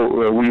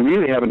so we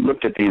really haven't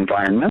looked at the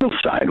environmental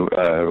side,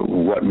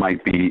 what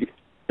might be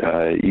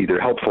either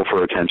helpful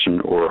for attention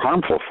or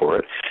harmful for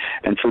it.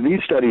 And so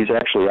these studies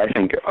actually, I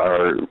think,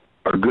 are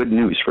good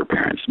news for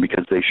parents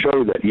because they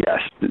show that,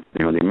 yes,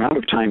 the amount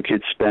of time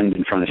kids spend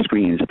in front of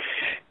screens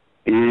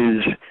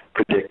is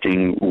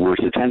predicting worse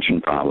attention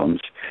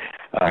problems.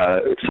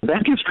 So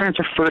that gives parents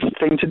a first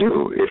thing to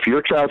do. If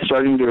your child's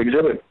starting to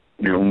exhibit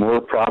more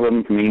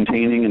problem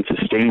maintaining and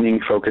sustaining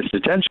focused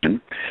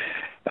attention,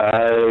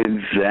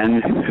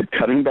 then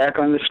cutting back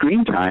on the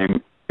screen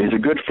time is a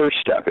good first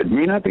step. It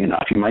may not be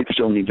enough. You might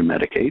still need to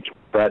medicate,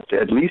 but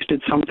at least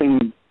it's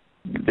something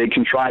they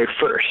can try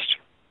first.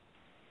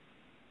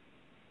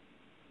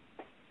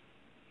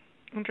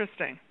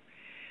 Interesting.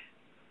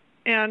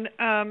 And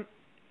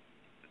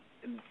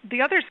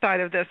the other side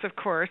of this, of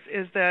course,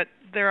 is that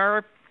there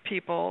are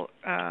people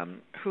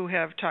who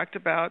have talked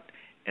about,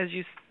 as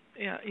you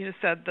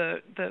said,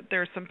 that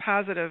there are some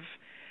positive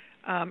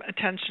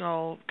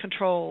attentional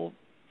control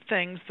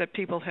things that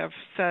people have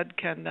said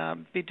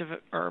can be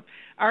or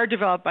are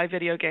developed by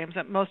video games.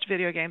 That most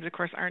video games, of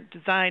course, aren't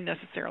designed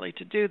necessarily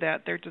to do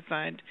that. They're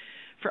designed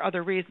for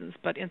other reasons,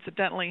 but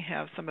incidentally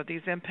have some of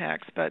these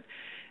impacts. But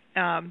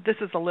this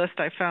is a list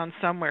I found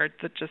somewhere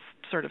that just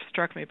sort of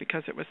struck me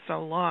because it was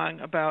so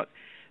long about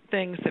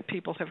things that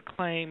people have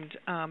claimed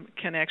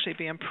can actually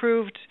be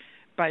improved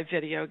by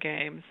video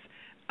games.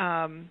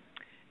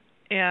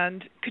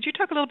 And could you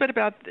talk a little bit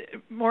about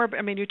more?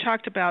 I mean, you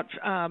talked about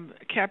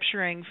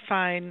capturing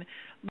fine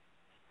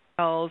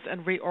details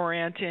and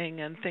reorienting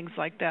and things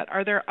like that.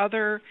 Are there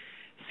other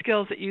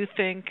skills that you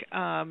think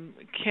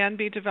can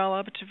be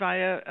developed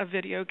via a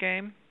video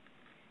game?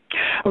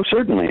 Oh,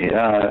 certainly,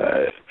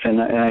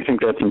 and I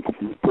think that's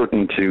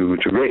important to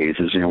raise.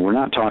 Is we're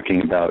not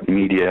talking about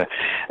media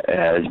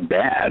as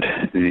bad.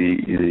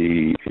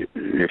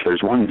 If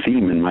there's one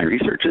theme in my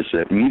research, is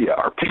that media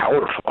are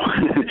powerful.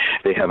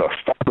 They have a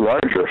far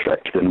larger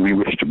effect than we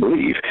wish to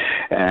believe,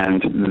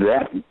 and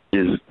that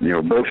is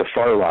both a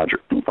far larger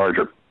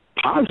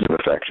positive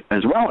effect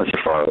as well as a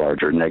far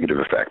larger negative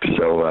effect.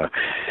 So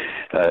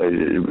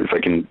if I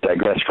can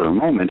digress for a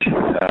moment,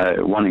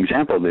 one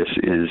example of this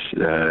is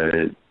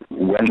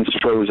when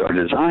shows are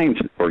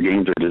designed or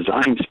games are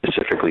designed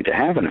specifically to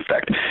have an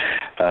effect,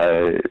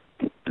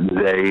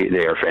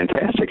 they are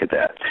fantastic at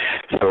that.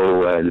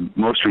 So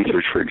most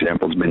research, for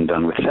example, has been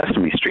done with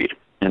Sesame Street.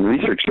 And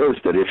research shows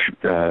that if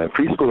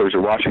preschoolers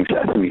are watching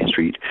Sesame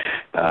Street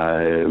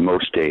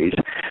most days,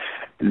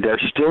 they're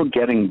still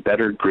getting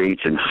better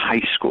grades in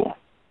high school.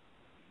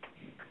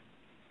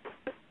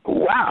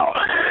 Wow.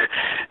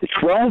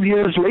 12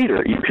 years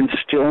later, you can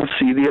still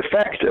see the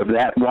effect of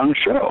that one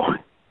show.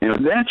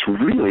 That's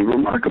really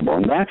remarkable,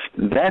 and that's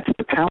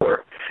the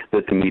power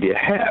that the media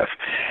have.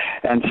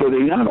 And so they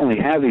not only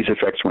have these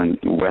effects when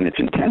it's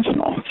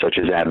intentional, such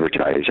as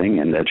advertising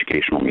and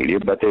educational media,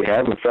 but they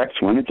have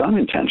effects when it's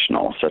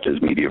unintentional, such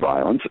as media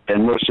violence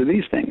and most of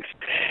these things.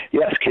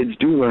 Yes, kids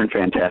do learn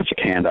fantastic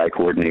hand-eye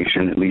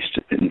coordination, at least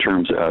in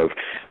terms of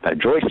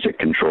joystick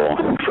control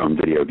from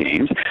video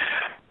games,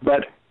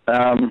 but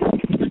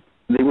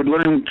they would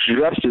learn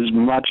just as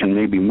much and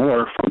maybe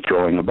more from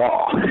throwing a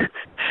ball.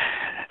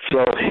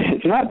 So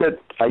it's not that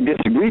I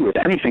disagree with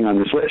anything on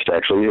this list,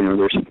 actually.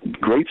 There's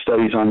great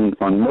studies on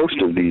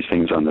most of these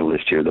things on the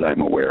list here that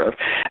I'm aware of.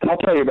 And I'll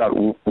tell you about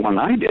one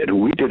I did.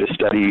 We did a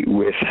study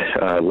with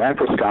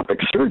laparoscopic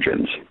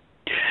surgeons.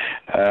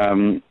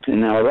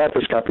 Now, a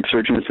laparoscopic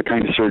surgeon is the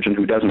kind of surgeon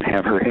who doesn't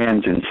have her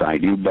hands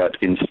inside you, but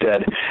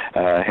instead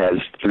has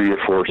 3 or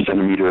 4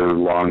 centimeter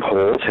long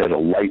holes, has a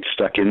light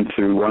stuck in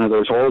through one of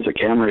those holes, a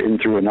camera in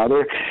through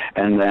another,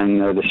 and then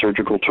the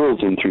surgical tools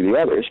in through the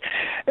others.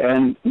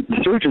 And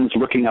the surgeon's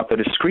looking up at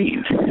a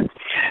screen.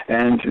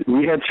 And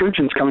we had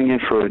surgeons coming in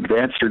for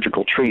advanced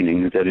surgical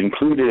training that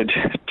included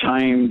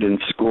timed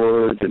and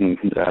scored and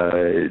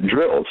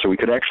drills, so we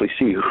could actually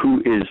see who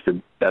is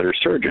the better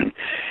surgeon.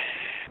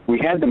 We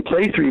had them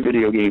play 3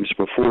 video games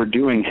before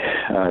doing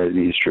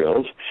these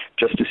drills,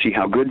 just to see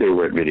how good they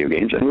were at video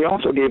games, and we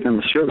also gave them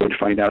a survey to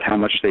find out how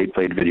much they'd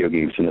played video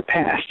games in the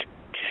past.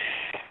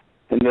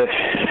 And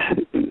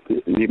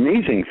the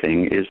amazing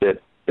thing is that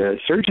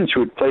surgeons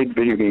who had played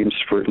video games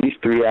for at least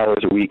 3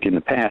 hours a week in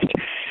the past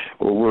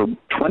were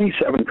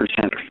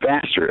 27%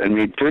 faster and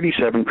made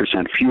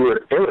 37%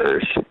 fewer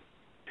errors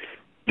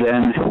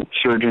than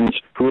surgeons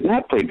who had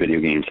not played video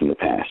games in the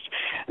past.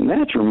 And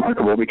that's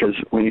remarkable because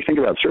when you think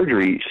about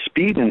surgery,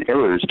 speed and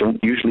errors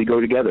don't usually go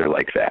together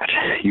like that.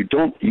 You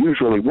don't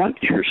usually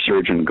want your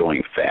surgeon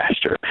going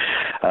faster.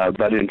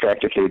 But in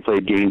fact, if they had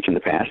played games in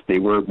the past, they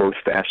were both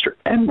faster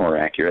and more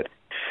accurate.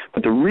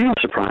 But the real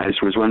surprise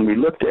was when we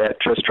looked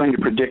at just trying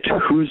to predict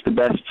who's the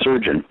best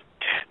surgeon.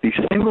 The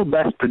single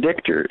best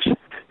predictors,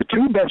 the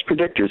 2 best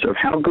predictors of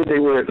how good they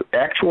were at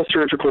actual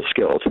surgical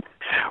skills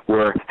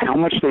were how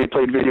much they had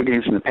played video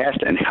games in the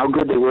past and how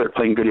good they were at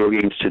playing video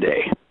games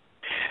today.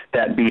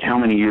 That beat how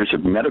many years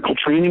of medical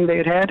training they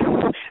had had.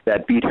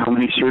 That beat how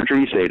many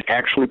surgeries they had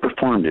actually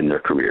performed in their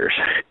careers.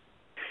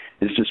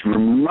 It's just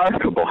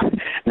remarkable.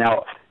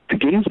 Now, the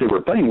games they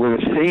were playing were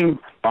the same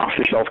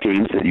off-the-shelf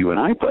games that you and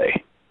I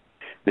play.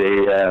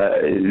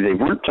 They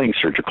weren't playing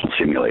surgical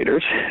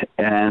simulators,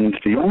 and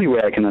the only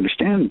way I can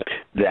understand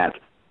that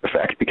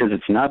effect, because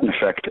it's not an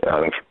effect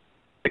of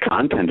the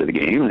content of the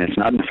game, and it's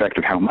not an effect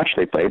of how much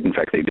they played. In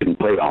fact, they didn't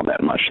play all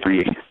that much.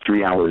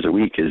 Three hours a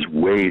week is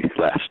way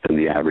less than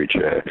the average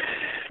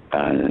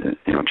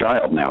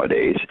child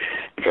nowadays.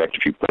 In fact,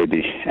 if you played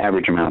the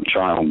average amount a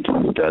child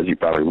does, you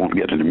probably won't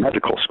get into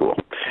medical school.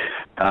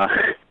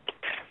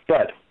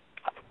 But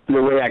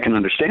the way I can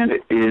understand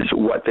it is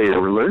what they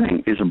were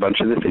learning is a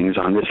bunch of the things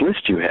on this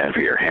list you have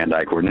here: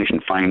 hand-eye coordination,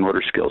 fine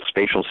motor skills,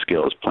 spatial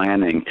skills,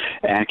 planning,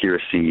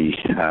 accuracy,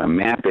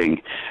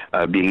 mapping,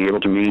 being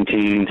able to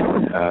maintain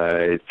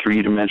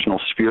 3-dimensional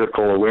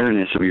spherical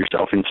awareness of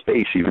yourself in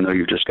space, even though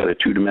you've just got a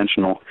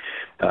 2-dimensional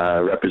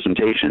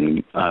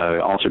representation,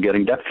 also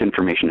getting depth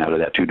information out of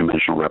that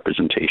 2-dimensional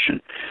representation.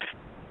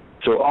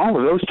 So all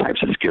of those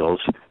types of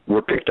skills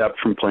were picked up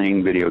from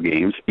playing video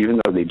games, even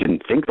though they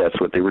didn't think that's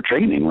what they were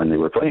training when they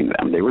were playing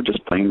them. They were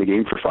just playing the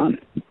game for fun.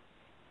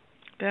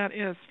 That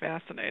is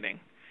fascinating.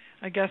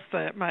 I guess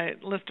my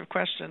list of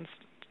questions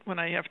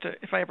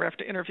if I ever have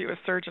to interview a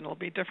surgeon, will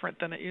be different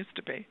than it used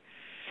to be.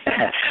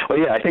 Well,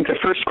 yeah, I think the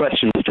first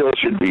question still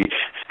should be,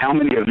 how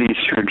many of these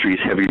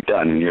surgeries have you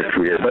done in your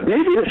career? But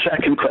maybe the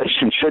second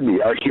question should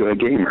be, are you a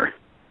gamer?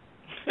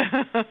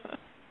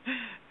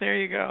 There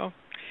you go.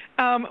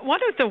 One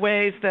of the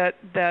ways that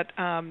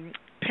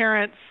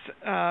parents,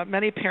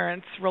 many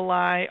parents,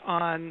 rely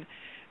on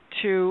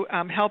to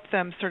help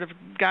them sort of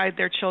guide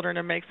their children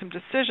or make some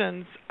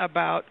decisions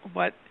about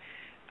what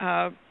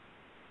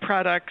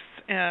products,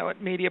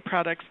 what media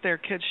products their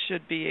kids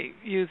should be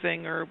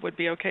using or would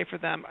be okay for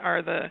them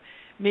are the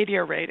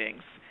media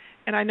ratings.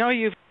 And I know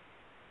you've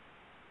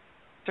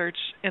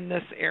researched in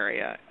this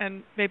area,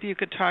 and maybe you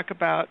could talk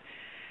about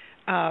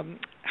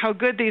how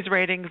good these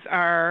ratings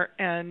are,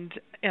 and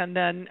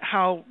then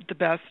how the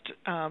best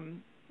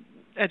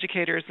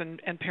educators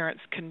and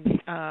parents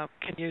can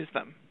use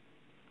them.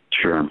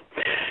 Sure.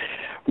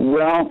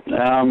 Well,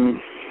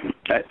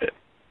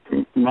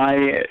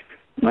 my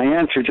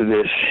answer to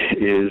this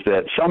is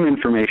that some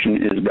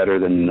information is better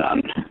than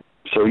none.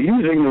 So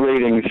using the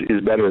ratings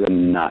is better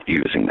than not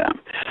using them.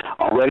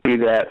 Already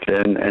that,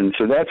 and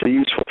so that's a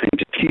useful thing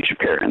to teach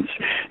parents,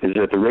 is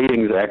that the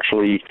ratings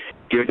actually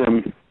give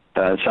them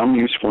some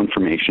useful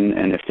information,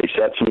 and if they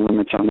set some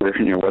limits on their,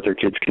 what their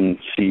kids can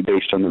see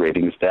based on the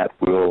ratings, that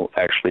will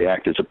actually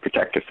act as a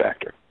protective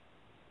factor.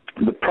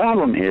 The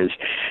problem is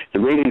the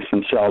ratings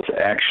themselves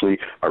actually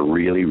are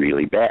really,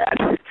 really bad.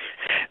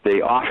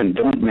 They often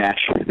don't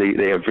match,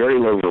 they have very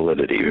low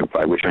validity,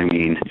 by which I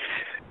mean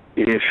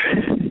if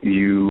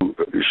you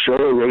show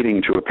a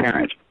rating to a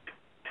parent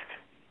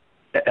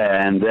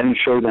and then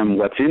show them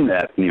what's in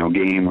that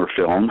game or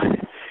film,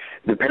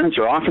 the parents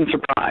are often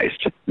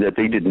surprised that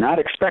they did not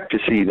expect to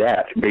see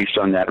that based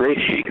on that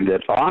rating,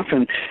 that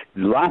often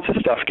lots of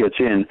stuff gets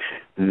in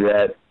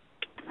that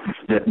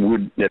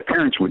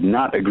parents would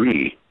not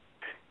agree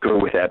go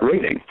with that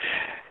rating.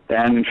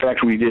 And in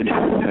fact, we did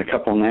a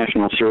couple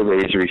national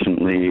surveys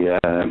recently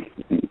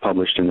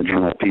published in the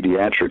Journal of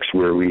Pediatrics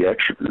where we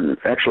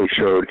actually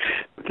showed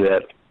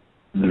that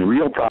the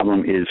real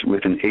problem is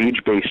with an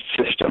age-based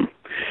system,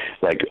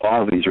 like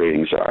all of these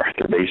ratings are.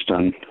 They're based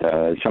on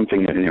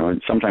something that,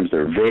 sometimes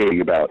they're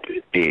vague about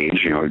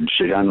age,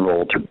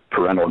 general to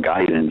parental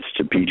guidance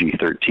to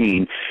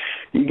PG-13.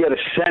 You get a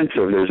sense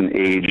of there's an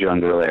age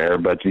under there,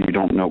 but you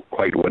don't know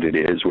quite what it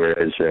is,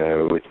 whereas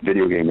with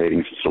video game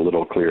ratings, it's a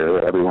little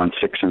clearer. Everyone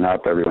 6 and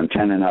up, everyone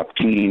 10 and up,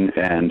 teen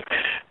and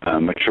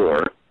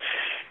mature.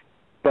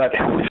 But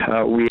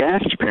we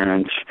asked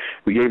parents,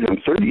 we gave them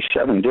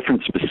 37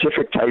 different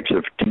specific types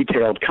of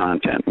detailed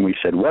content, and we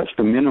said, what's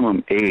the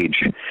minimum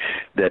age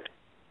that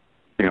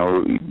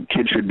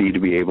kids should be to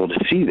be able to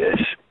see this?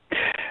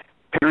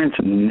 Parents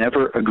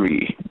never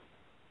agree.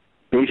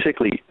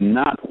 Basically,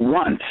 not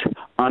once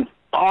on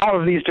all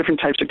of these different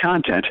types of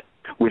content,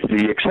 with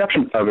the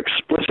exception of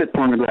explicit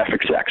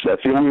pornographic sex.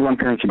 That's the only one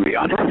parents agree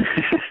on.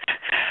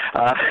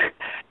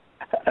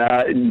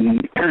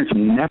 Parents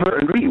never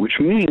agree, which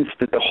means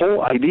that the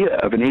whole idea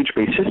of an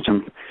age-based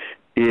system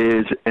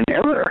is an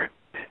error.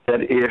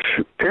 That if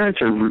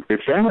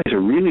families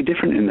are really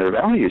different in their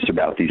values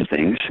about these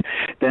things,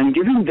 then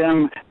giving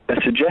them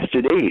a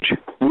suggested age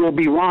will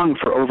be wrong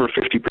for over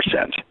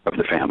 50% of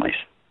the families,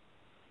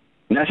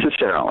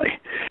 necessarily.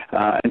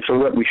 And so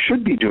what we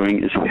should be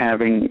doing is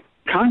having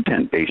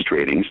content-based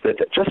ratings that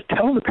just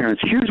tell the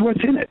parents, here's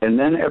what's in it, and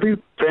then every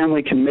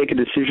family can make a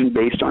decision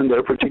based on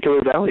their particular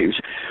values,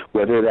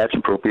 whether that's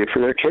appropriate for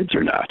their kids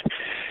or not.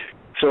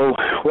 So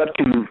what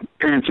can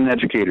parents and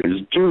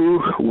educators do?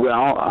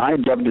 Well,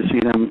 I'd love to see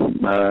them,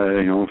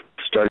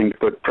 starting to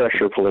put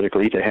pressure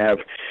politically to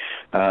have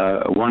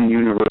one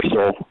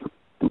universal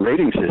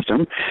rating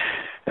system,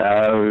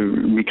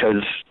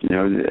 because,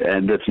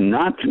 and that's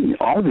not,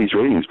 all of these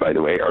ratings, by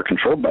the way, are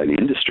controlled by the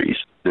industries.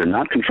 They're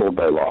not controlled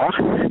by law.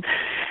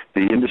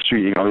 The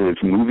industry, the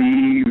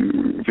movie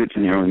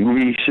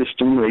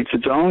system rates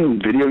its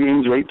own, video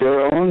games rate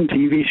their own,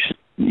 TV,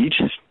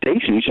 each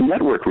station, each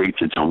network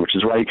rates its own, which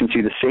is why you can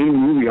see the same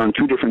movie on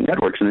 2 different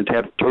networks and it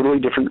have totally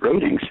different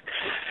ratings.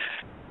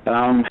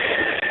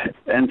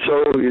 And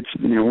so it's,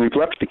 we've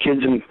left the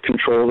kids in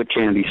control of the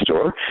candy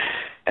store,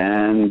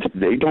 and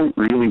they don't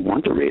really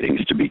want the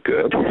ratings to be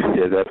good.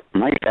 That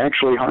might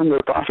actually harm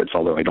their profits,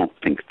 although I don't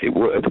think they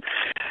would.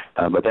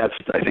 But that's,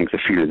 I think, the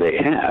fear they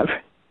have.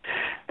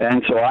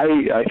 And so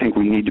I think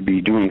we need to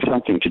be doing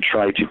something to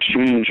try to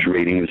change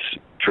ratings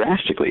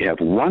drastically, have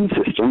one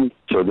system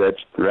so that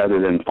rather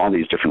than all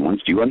these different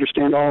ones. Do you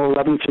understand all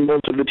 11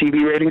 symbols of the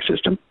TV rating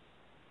system?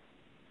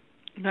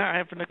 No, I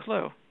haven't a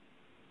clue.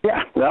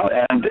 Yeah, well,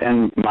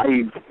 and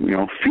my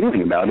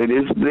feeling about it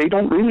is they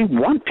don't really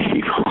want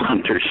people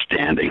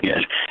understanding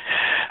it.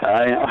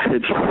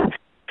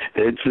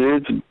 It's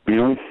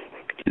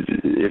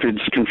if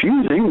it's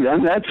confusing,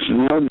 then that's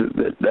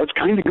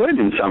kind of good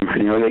in some.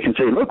 They can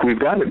say, look, we've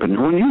got it, but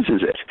no one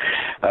uses it,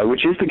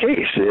 which is the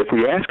case. If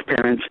we ask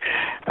parents,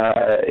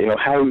 how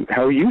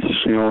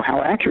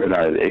accurate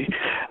are they?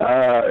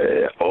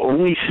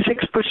 Only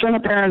 6%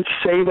 of parents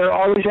say they're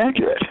always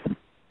accurate.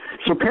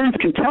 So parents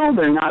can tell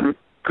they're not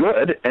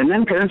good, and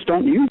then parents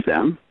don't use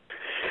them.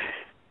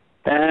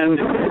 And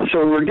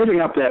so we're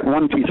giving up that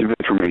one piece of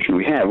information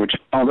we have, which,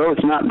 although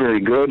it's not very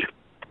good,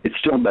 it's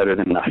still better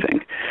than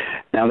nothing.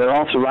 Now, there are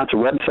also lots of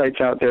websites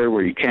out there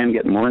where you can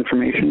get more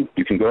information.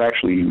 You can go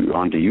actually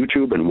onto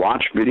YouTube and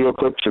watch video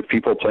clips of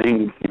people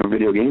playing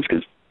video games,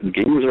 because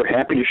gamers are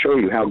happy to show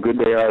you how good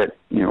they are at,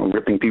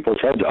 ripping people's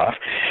heads off.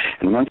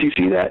 And once you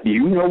see that,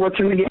 you know what's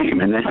in the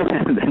game, and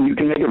then you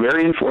can make a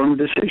very informed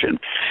decision.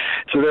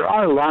 So there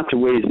are lots of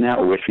ways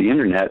now with the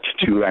internet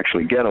to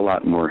actually get a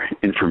lot more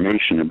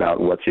information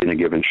about what's in a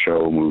given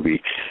show,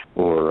 movie,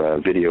 or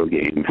video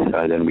game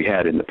than we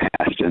had in the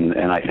past.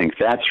 And I think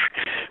that's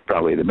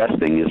probably the best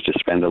thing, is to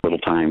spend a little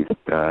time,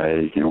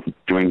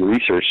 doing the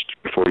research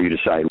before you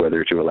decide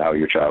whether to allow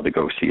your child to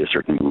go see a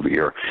certain movie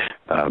or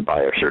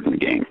buy a certain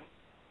game.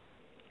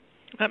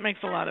 That makes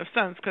a lot of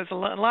sense, because in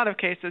a lot of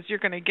cases you're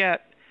going to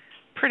get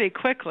pretty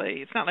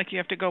quickly. It's not like you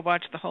have to go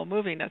watch the whole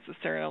movie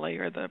necessarily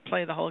or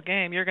play the whole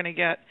game. You're going to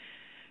get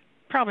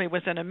probably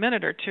within a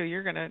minute or two,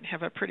 you're going to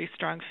have a pretty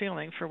strong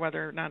feeling for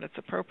whether or not it's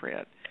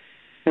appropriate.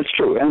 It's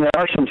true, and there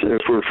are some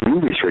for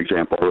movies, for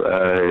example.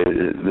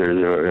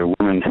 There's a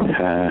woman,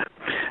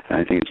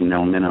 I think it's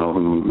Nell Minow,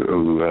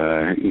 who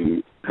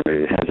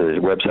has a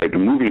website,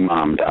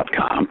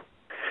 moviemom.com,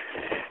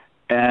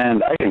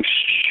 and I think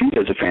she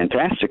does a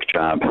fantastic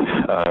job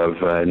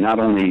of not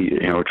only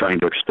trying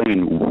to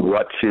explain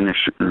what's in a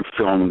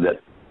film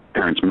that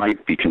parents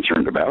might be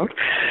concerned about,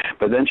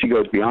 but then she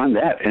goes beyond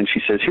that and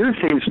she says, here are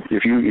things,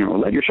 if you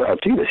let your child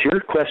see this, here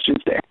are questions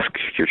to ask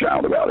your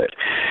child about it,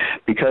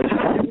 because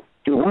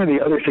one of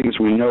the other things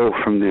we know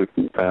from the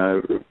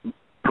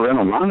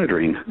parental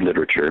monitoring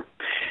literature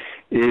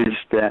is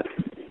that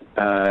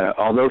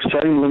although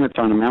setting limits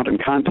on amount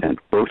and content,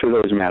 both of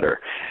those matter,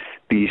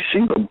 the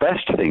single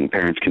best thing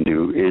parents can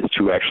do is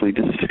to actually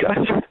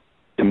discuss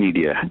the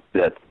media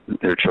that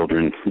their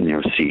children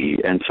see.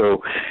 And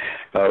so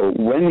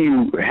when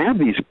you have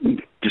these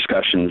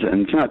discussions,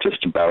 and it's not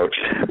just about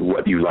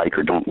what you like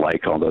or don't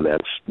like, although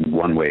that's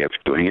one way of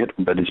doing it,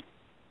 but it's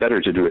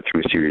better to do it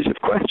through a series of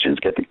questions.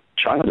 Get the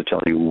child to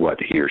tell you what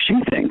he or she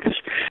thinks,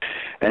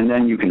 and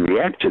then you can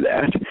react to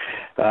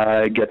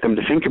that. Get them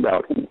to think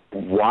about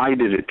why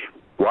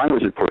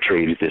was it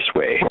portrayed this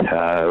way?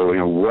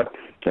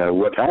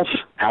 What else?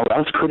 How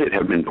else could it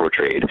have been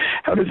portrayed?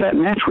 How does that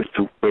match with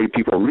the way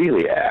people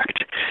really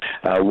act?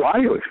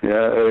 Why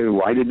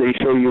did they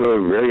show you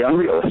a very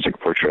unrealistic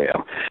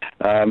portrayal?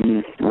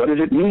 What does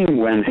it mean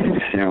when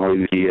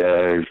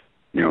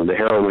the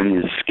heroine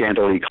is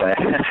scantily clad?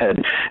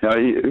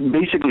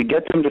 Basically,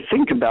 get them to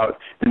think about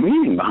the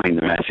meaning behind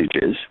the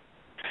messages.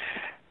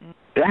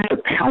 That's a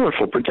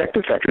powerful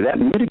protective factor. That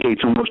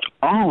mitigates almost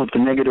all of the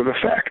negative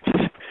effects,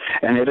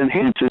 and it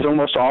enhances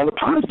almost all the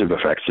positive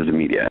effects of the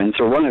media. And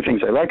so one of the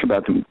things I like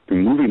about the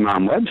Movie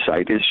Mom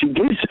website is she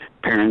gives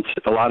parents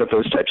a lot of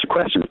those types of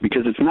questions,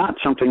 because it's not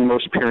something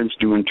most parents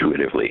do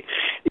intuitively.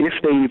 If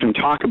they even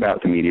talk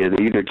about the media,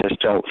 they either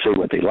just say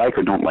what they like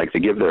or don't like.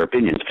 They give their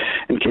opinions,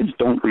 and kids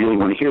don't really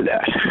want to hear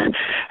that.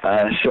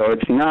 So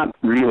it's not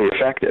really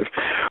effective.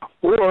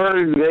 Or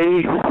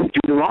they do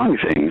the wrong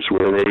things,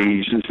 where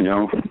they just,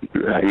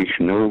 I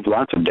know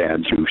lots of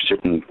dads who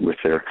sit with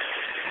their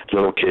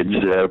little kids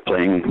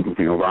playing,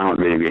 violent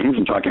video games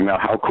and talking about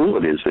how cool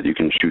it is that you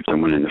can shoot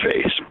someone in the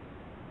face.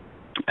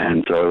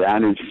 And so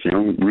that is,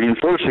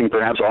 reinforcing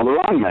perhaps all the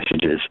wrong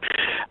messages.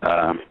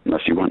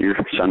 Unless you want your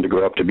son to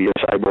grow up to be a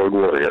cyborg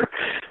warrior,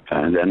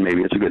 then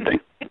maybe it's a good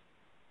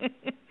thing.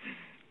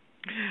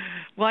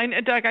 Well,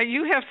 Doug,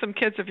 you have some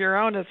kids of your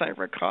own, as I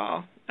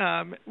recall.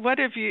 What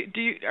have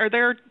are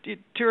there 2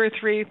 or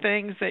 3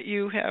 things that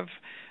you have,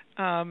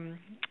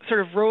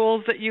 sort of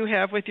rules that you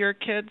have with your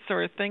kids,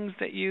 or things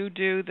that you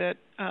do that,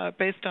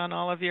 based on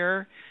all of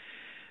your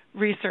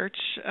research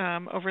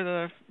over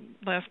the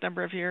last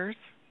number of years?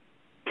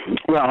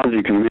 Well, as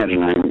you can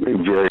imagine,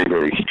 I'm very,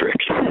 very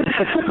strict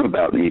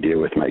about media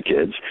with my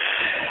kids.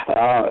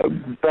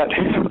 But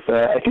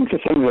I think the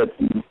thing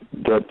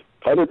that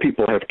other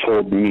people have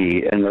told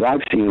me, and that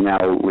I've seen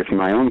now with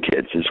my own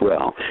kids as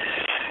well,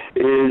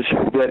 is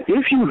that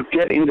if you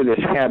get into this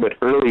habit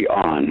early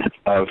on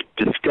of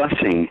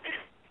discussing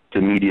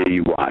the media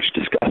you watch,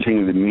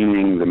 discussing the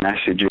meaning, the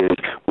messages,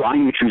 why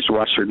you choose to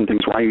watch certain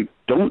things, why you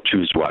don't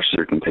choose to watch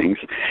certain things,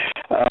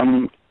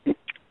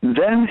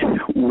 then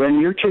when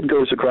your kid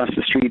goes across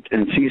the street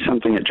and sees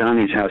something at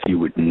Johnny's house you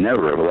would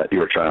never have let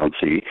your child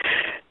see,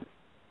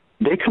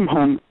 they come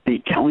home, they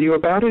tell you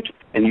about it,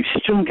 and you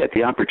still get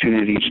the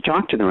opportunity to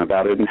talk to them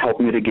about it and help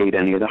mitigate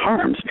any of the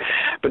harms.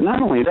 But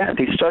not only that,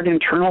 they start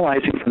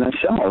internalizing for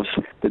themselves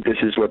that this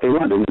is what they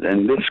want.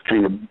 And this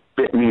kind of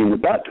bit me in the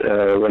butt.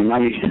 When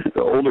my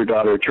older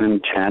daughter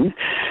turned 10,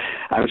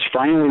 I was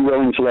finally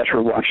willing to let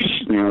her watch,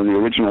 the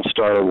original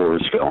Star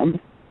Wars film,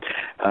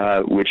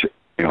 which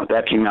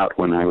that came out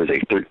when I was a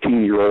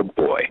 13-year-old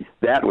boy.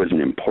 That was an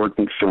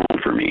important film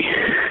for me.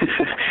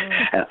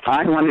 And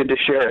I wanted to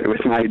share it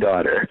with my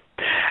daughter.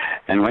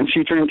 And when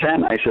she turned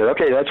 10, I said,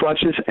 okay, let's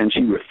watch this. And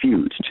she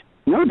refused.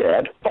 No,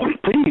 Dad. Oh,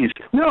 please.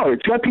 No,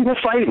 it's got people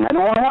fighting. I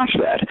don't want to watch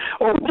that.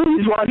 Oh,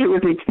 please watch it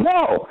with me.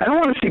 No, I don't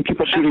want to see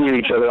people shooting at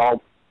each other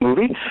all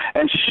movie.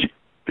 And she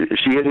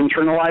had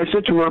internalized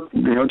it to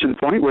the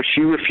point where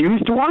she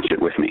refused to watch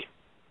it with me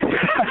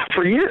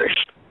for years.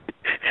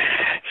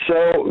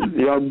 So,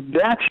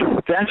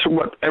 that's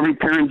what every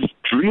parent's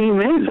dream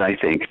is, I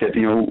think, that,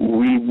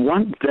 we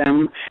want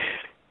them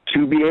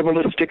to be able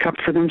to stick up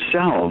for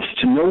themselves,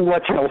 to know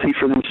what's healthy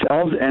for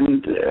themselves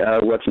and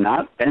what's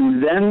not,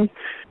 and then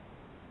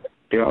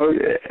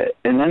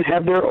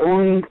have their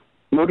own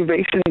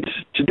motivations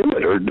to do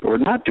it or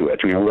not do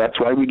it. That's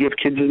why we give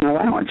kids an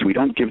allowance. We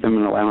don't give them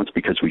an allowance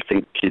because we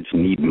think kids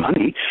need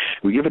money.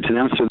 We give it to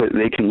them so that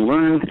they can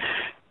learn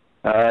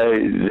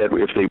that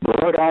if they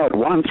blow it all at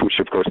once, which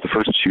of course the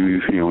first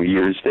 2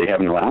 years they have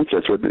an allowance,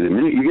 that's what the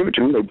minute you give it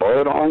to them, they blow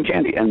it all in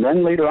candy, and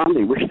then later on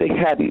they wish they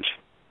hadn't.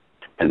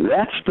 And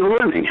that's the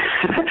learning.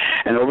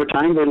 And over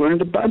time, they learn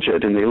to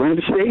budget, and they learn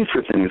to save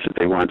for things that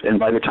they want. And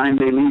by the time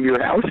they leave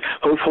your house,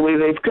 hopefully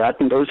they've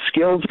gotten those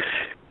skills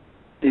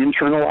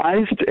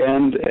internalized,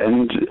 and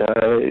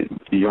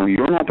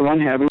you're not the one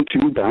having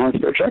to balance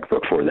their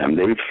checkbook for them.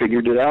 They've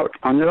figured it out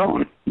on their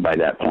own by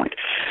that point.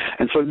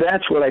 And so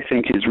that's what I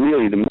think is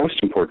really the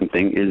most important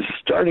thing, is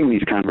starting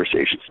these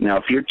conversations. Now,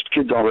 if your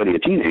kid's already a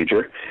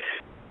teenager,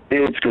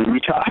 it's going to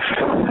be tough.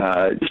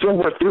 It's still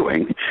worth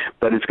doing,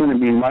 but it's going to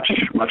be much,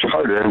 much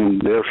harder,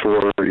 and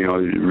therefore,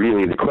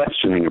 really the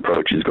questioning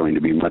approach is going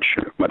to be much,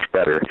 much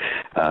better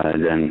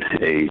than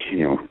a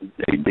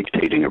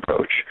dictating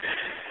approach.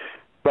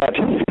 But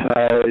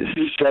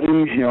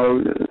setting,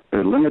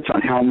 limits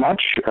on how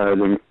much,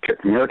 the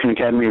American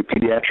Academy of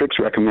Pediatrics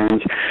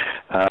recommends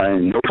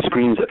no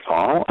screens at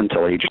all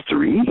until age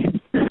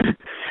 3,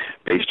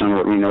 based on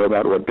what we know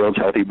about what builds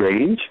healthy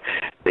brains.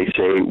 They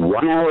say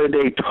 1 hour a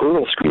day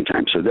total screen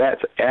time, so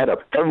that's add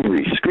up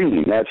every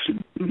screen. That's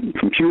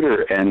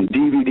computer and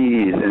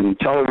DVDs and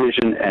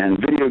television and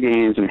video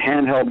games and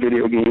handheld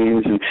video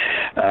games and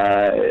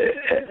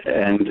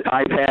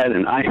iPad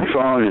and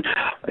iPhone,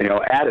 and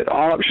add it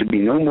all up, should be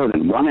no more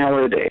than 1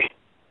 hour a day.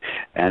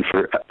 And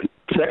for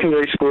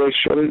secondary school age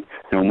children,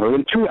 no more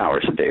than 2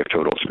 hours a day of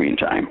total screen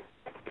time.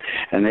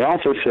 And they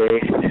also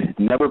say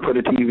never put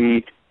a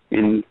TV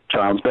in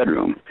child's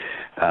bedroom.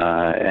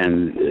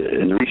 And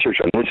the research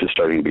on this is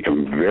starting to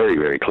become very,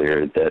 very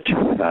clear that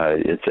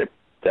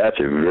that's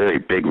a very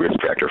big risk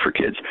factor for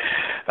kids.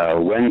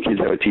 When kids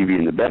have a TV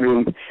in the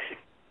bedroom,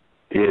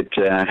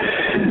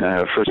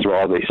 first of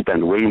all, they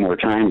spend way more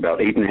time, about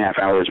 8.5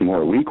 hours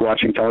more a week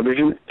watching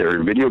television.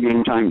 Their video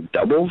game time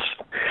doubles.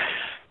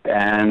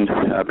 And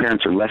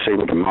parents are less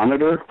able to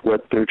monitor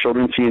what their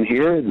children see and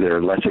hear. They're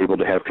less able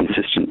to have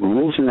consistent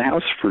rules in the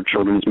house for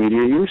children's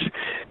media use.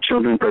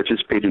 Children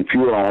participate in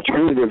fewer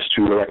alternatives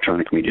to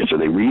electronic media, so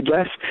they read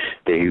less,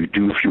 they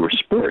do fewer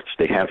sports,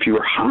 they have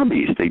fewer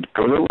hobbies, they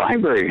go to the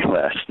library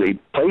less, they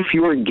play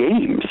fewer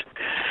games.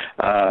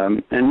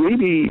 And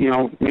maybe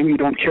you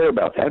don't care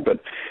about that, but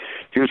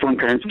here's one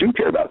parents do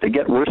care about. They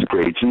get worse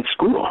grades in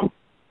school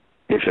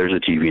if there's a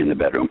TV in the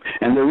bedroom.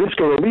 And the risk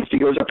of obesity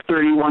goes up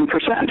 31%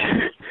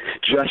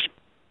 just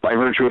by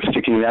virtue of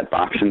sticking that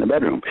box in the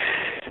bedroom.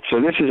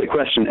 So this is a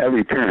question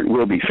every parent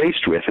will be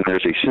faced with, and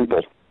there's a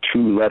simple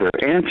 2-letter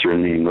answer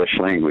in the English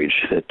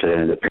language that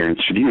the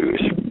parents should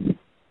use.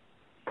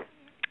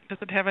 Does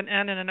it have an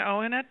N and an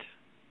O in it?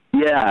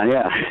 Yeah,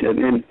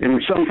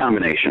 in some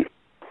combination.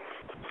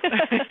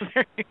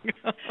 There you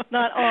go.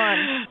 Not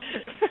on.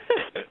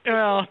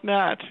 Well,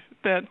 not.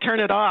 Turn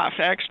it off,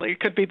 actually.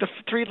 It could be the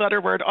 3-letter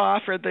word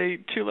off or the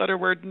 2-letter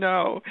word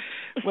no.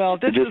 Well,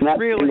 this is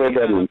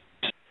really...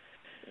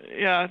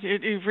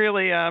 you've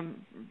really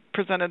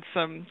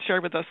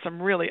shared with us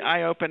some really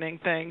eye-opening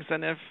things.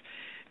 And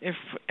if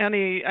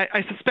any...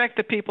 I suspect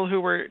the people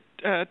who were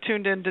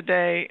tuned in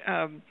today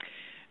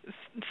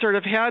sort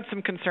of had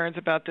some concerns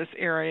about this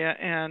area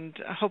and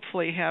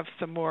hopefully have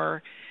some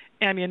more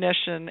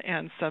ammunition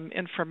and some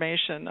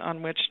information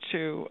on which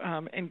to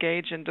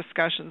engage in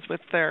discussions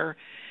with their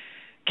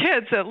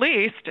kids, at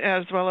least,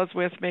 as well as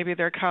with maybe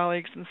their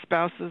colleagues and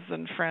spouses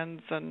and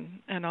friends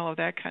and all of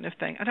that kind of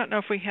thing. I don't know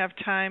if we have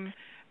time.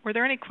 Were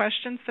there any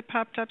questions that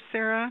popped up,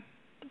 Sarah?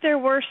 There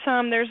were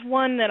some. There's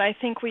one that I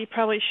think we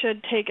probably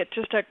should take it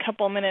just a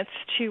couple minutes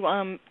to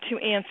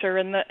answer,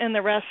 and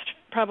the rest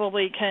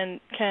probably can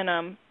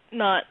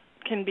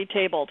be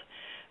tabled.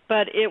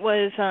 But it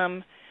was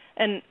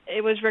and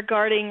it was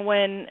regarding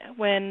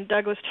when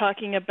Doug was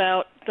talking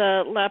about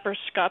the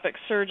laparoscopic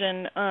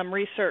surgeon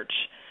research.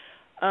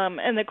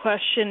 And the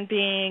question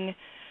being,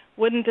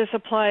 wouldn't this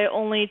apply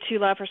only to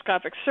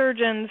laparoscopic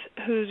surgeons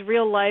whose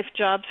real-life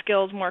job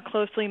skills more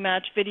closely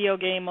match video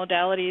game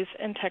modalities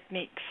and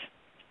techniques?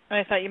 And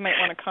I thought you might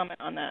want to comment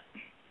on that.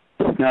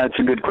 No, that's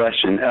a good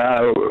question.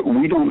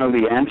 We don't know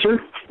the answer.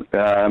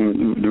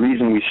 The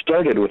reason we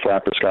started with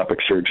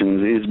laparoscopic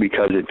surgeons is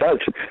because it does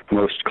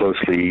most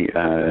closely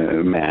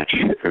match,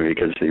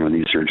 because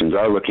these surgeons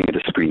are looking at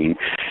a screen.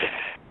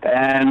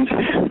 And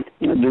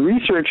the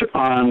research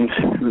on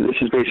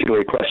this is basically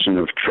a question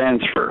of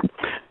transfer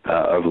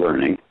of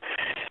learning.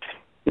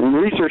 And the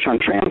research on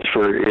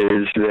transfer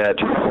is that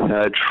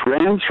the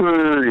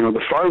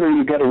farther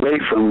you get away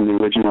from the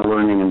original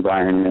learning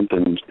environment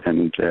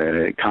and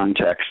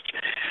context,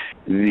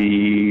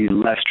 the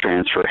less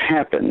transfer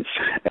happens.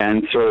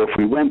 And so if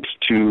we went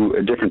to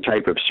a different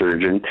type of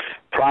surgeon,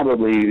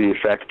 probably the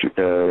effect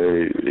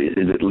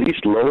is at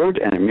least lowered,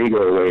 and it may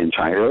go away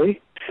entirely.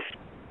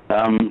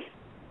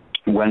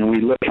 When we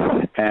look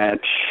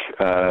at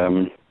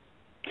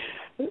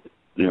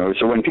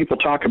So when people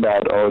talk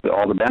about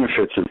all the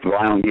benefits of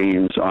violent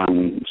games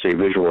on, say,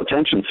 visual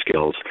attention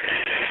skills,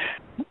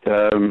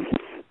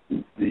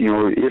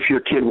 if your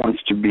kid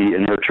wants to be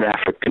an air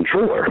traffic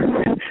controller,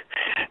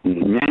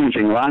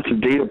 managing lots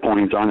of data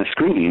points on a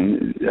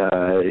screen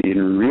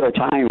in real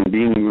time,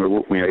 being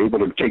able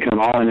to take them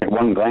all in at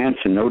one glance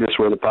and notice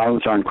where the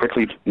problems are and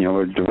quickly,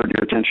 divert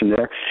your attention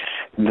there,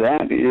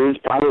 that is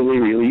probably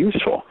really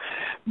useful.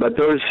 But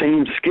those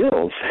same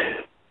skills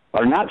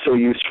are not so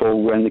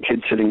useful when the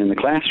kid's sitting in the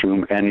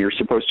classroom and you're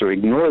supposed to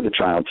ignore the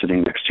child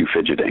sitting next to you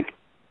fidgeting.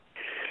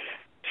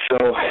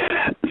 So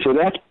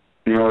that's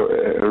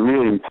a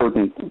really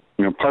important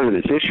part of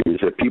this issue is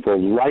that people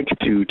like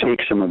to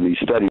take some of these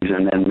studies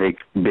and then make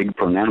big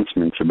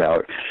pronouncements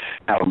about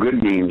how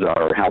good games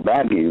are or how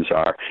bad games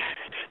are.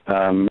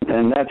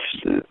 And that's,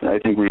 I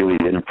think, really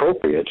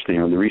inappropriate. The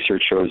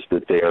research shows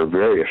that they are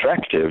very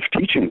effective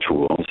teaching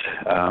tools,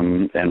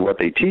 and what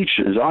they teach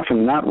is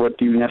often not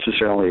what you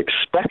necessarily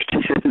expect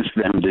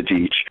them to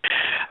teach,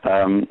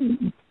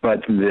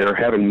 but they're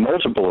having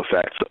multiple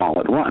effects all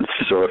at once.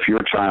 So if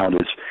your child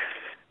is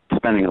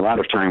spending a lot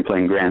of time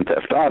playing Grand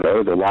Theft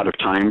Auto, the lot of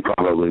time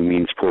probably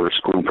means poor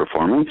school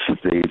performance.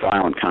 The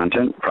violent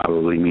content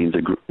probably means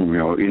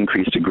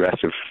increased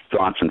aggressive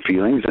thoughts and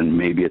feelings, and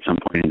maybe at some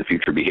point in the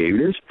future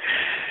behaviors.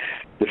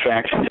 The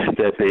fact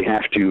that they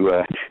have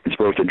to, it's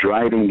both a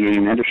driving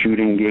game and a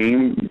shooting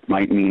game,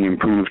 might mean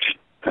improved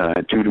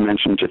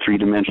two-dimensional to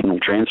three-dimensional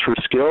transfer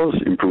skills,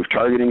 improved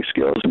targeting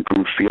skills,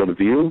 improved field of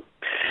view.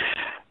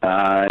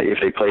 If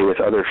they play with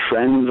other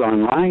friends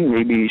online,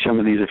 maybe some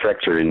of these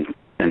effects are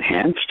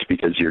enhanced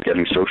because you're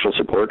getting social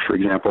support, for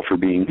example, for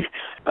being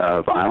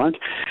violent.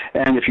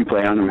 And if you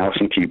play on a mouse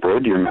and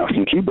keyboard, your mouse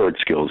and keyboard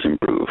skills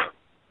improve.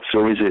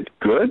 So is it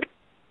good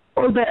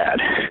or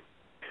bad?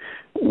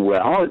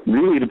 Well, it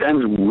really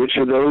depends which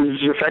of those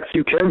effects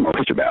you care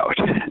most about.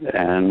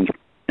 And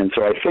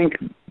so I think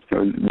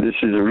this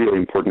is a really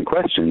important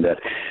question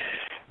that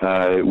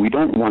we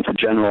don't want to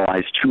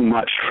generalize too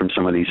much from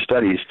some of these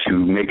studies to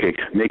make a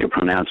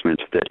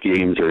pronouncement that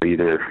games are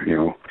either,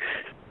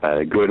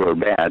 good or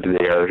bad.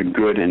 They are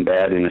good and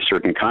bad in a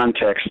certain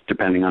context,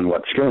 depending on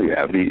what skill you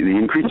have. The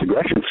increased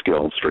aggression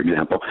skills, for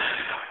example,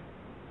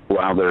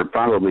 while they're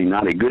probably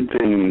not a good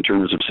thing in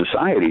terms of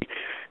society,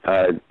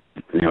 they're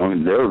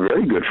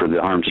very good for the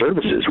armed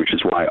services, which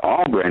is why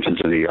all branches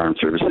of the armed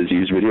services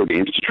use video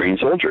games to train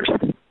soldiers.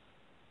 Mm-hmm.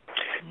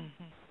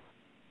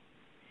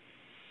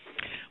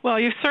 Well,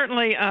 you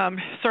certainly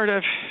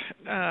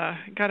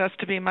got us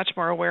to be much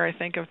more aware, I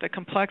think, of the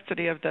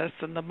complexity of this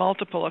and the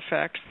multiple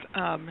effects.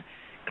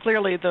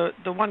 Clearly, the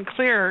one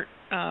clear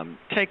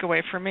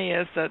takeaway for me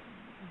is that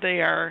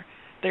they are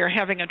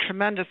having a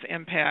tremendous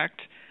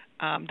impact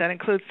that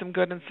includes some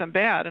good and some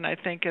bad, and I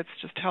think it's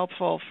just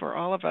helpful for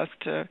all of us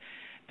to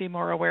be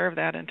more aware of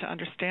that and to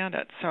understand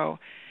it. So,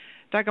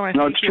 Doug,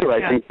 no, it's true. I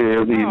think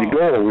the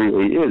goal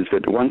really is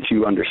that once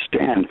you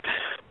understand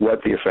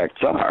what the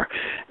effects are,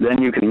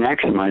 then you can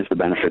maximize the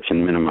benefits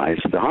and minimize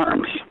the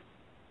harms.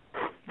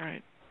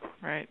 Right.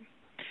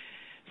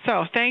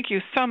 So, thank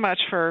you so much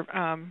for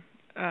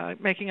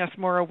making us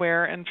more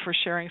aware and for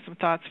sharing some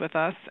thoughts with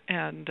us,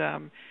 and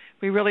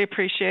we really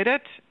appreciate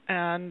it.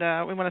 And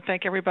we want to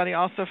thank everybody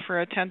also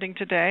for attending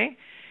today,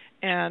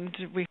 and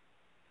we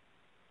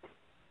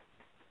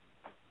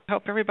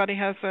hope everybody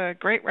has a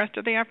great rest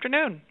of the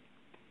afternoon.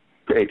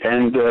 Great,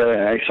 and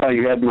I saw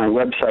you had my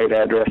website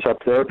address up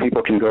there.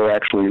 People can go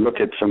actually look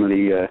at some of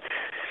the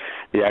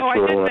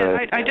actual...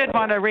 I did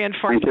want to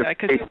reinforce that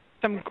because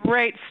some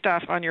great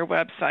stuff on your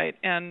website,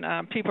 and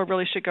people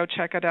really should go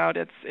check it out.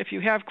 If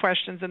you have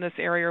questions in this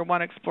area or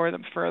want to explore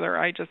them further,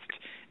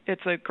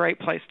 it's a great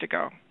place to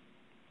go.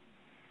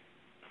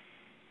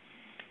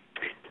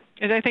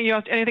 Is anything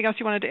else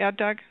you wanted to add,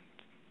 Doug?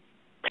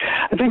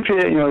 I think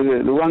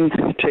the one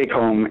take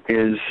home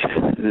is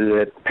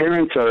that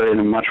parents are in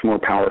a much more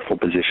powerful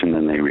position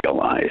than they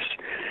realize.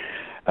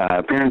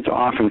 Parents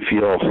often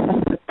feel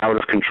out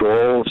of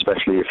control,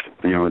 especially if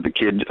the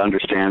kid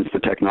understands the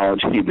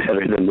technology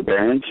better than the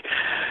parents.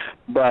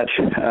 But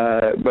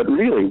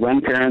really,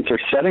 when parents are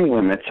setting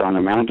limits on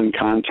amount and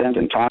content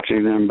and talking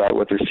to them about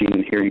what they're seeing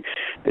and hearing,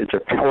 it's a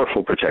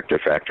powerful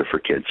protective factor for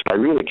kids. I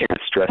really can't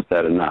stress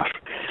that enough.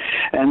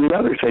 And the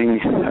other thing,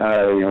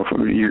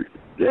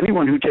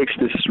 anyone who takes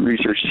this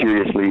research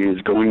seriously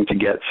is going to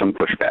get some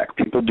pushback.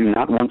 People do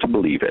not want to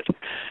believe it.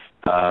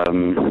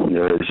 And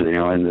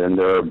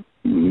there are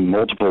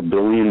multiple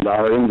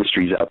billion-dollar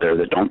industries out there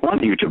that don't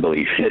want you to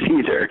believe it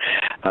either.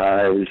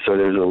 So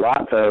there's a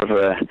lot of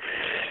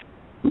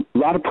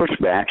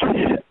pushback,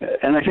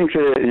 and I think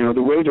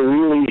the way to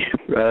really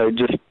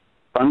just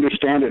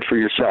understand it for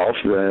yourself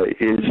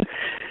is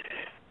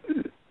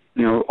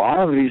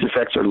all of these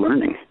effects are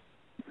learning.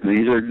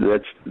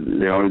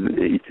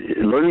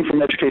 Learning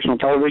from educational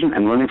television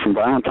and learning from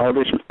violent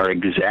television are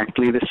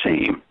exactly the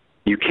same.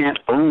 You can't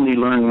only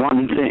learn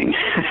one thing.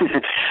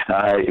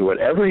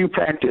 Whatever you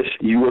practice,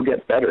 you will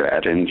get better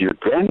at. And your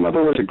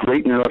grandmother was a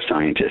great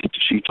neuroscientist.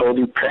 She told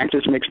you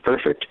practice makes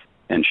perfect,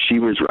 and she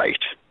was right.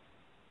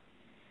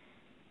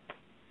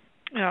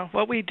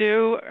 What we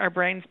do, our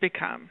brains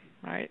become,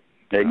 right?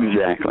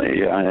 Exactly.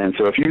 Yeah. And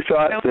so if you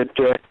thought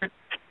that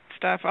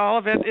stuff, all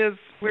of it is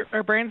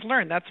our brains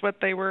learn. That's what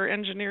they were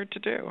engineered to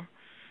do.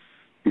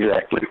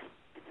 Exactly.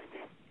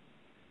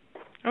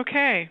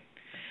 Okay.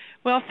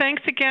 Well,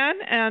 thanks again,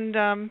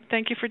 and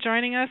thank you for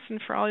joining us and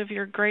for all of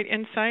your great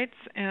insights.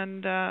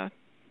 And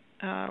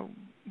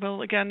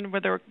we'll again,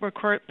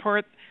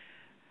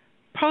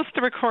 post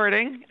the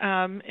recording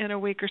in a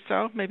week or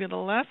so, maybe a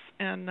little less,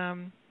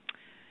 and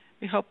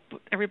we hope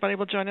everybody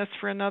will join us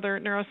for another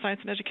Neuroscience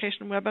and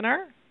Education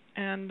webinar.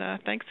 And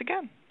thanks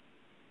again.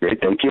 Great.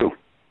 Thank you.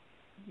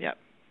 Yep.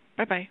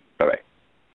 Bye-bye. Bye-bye.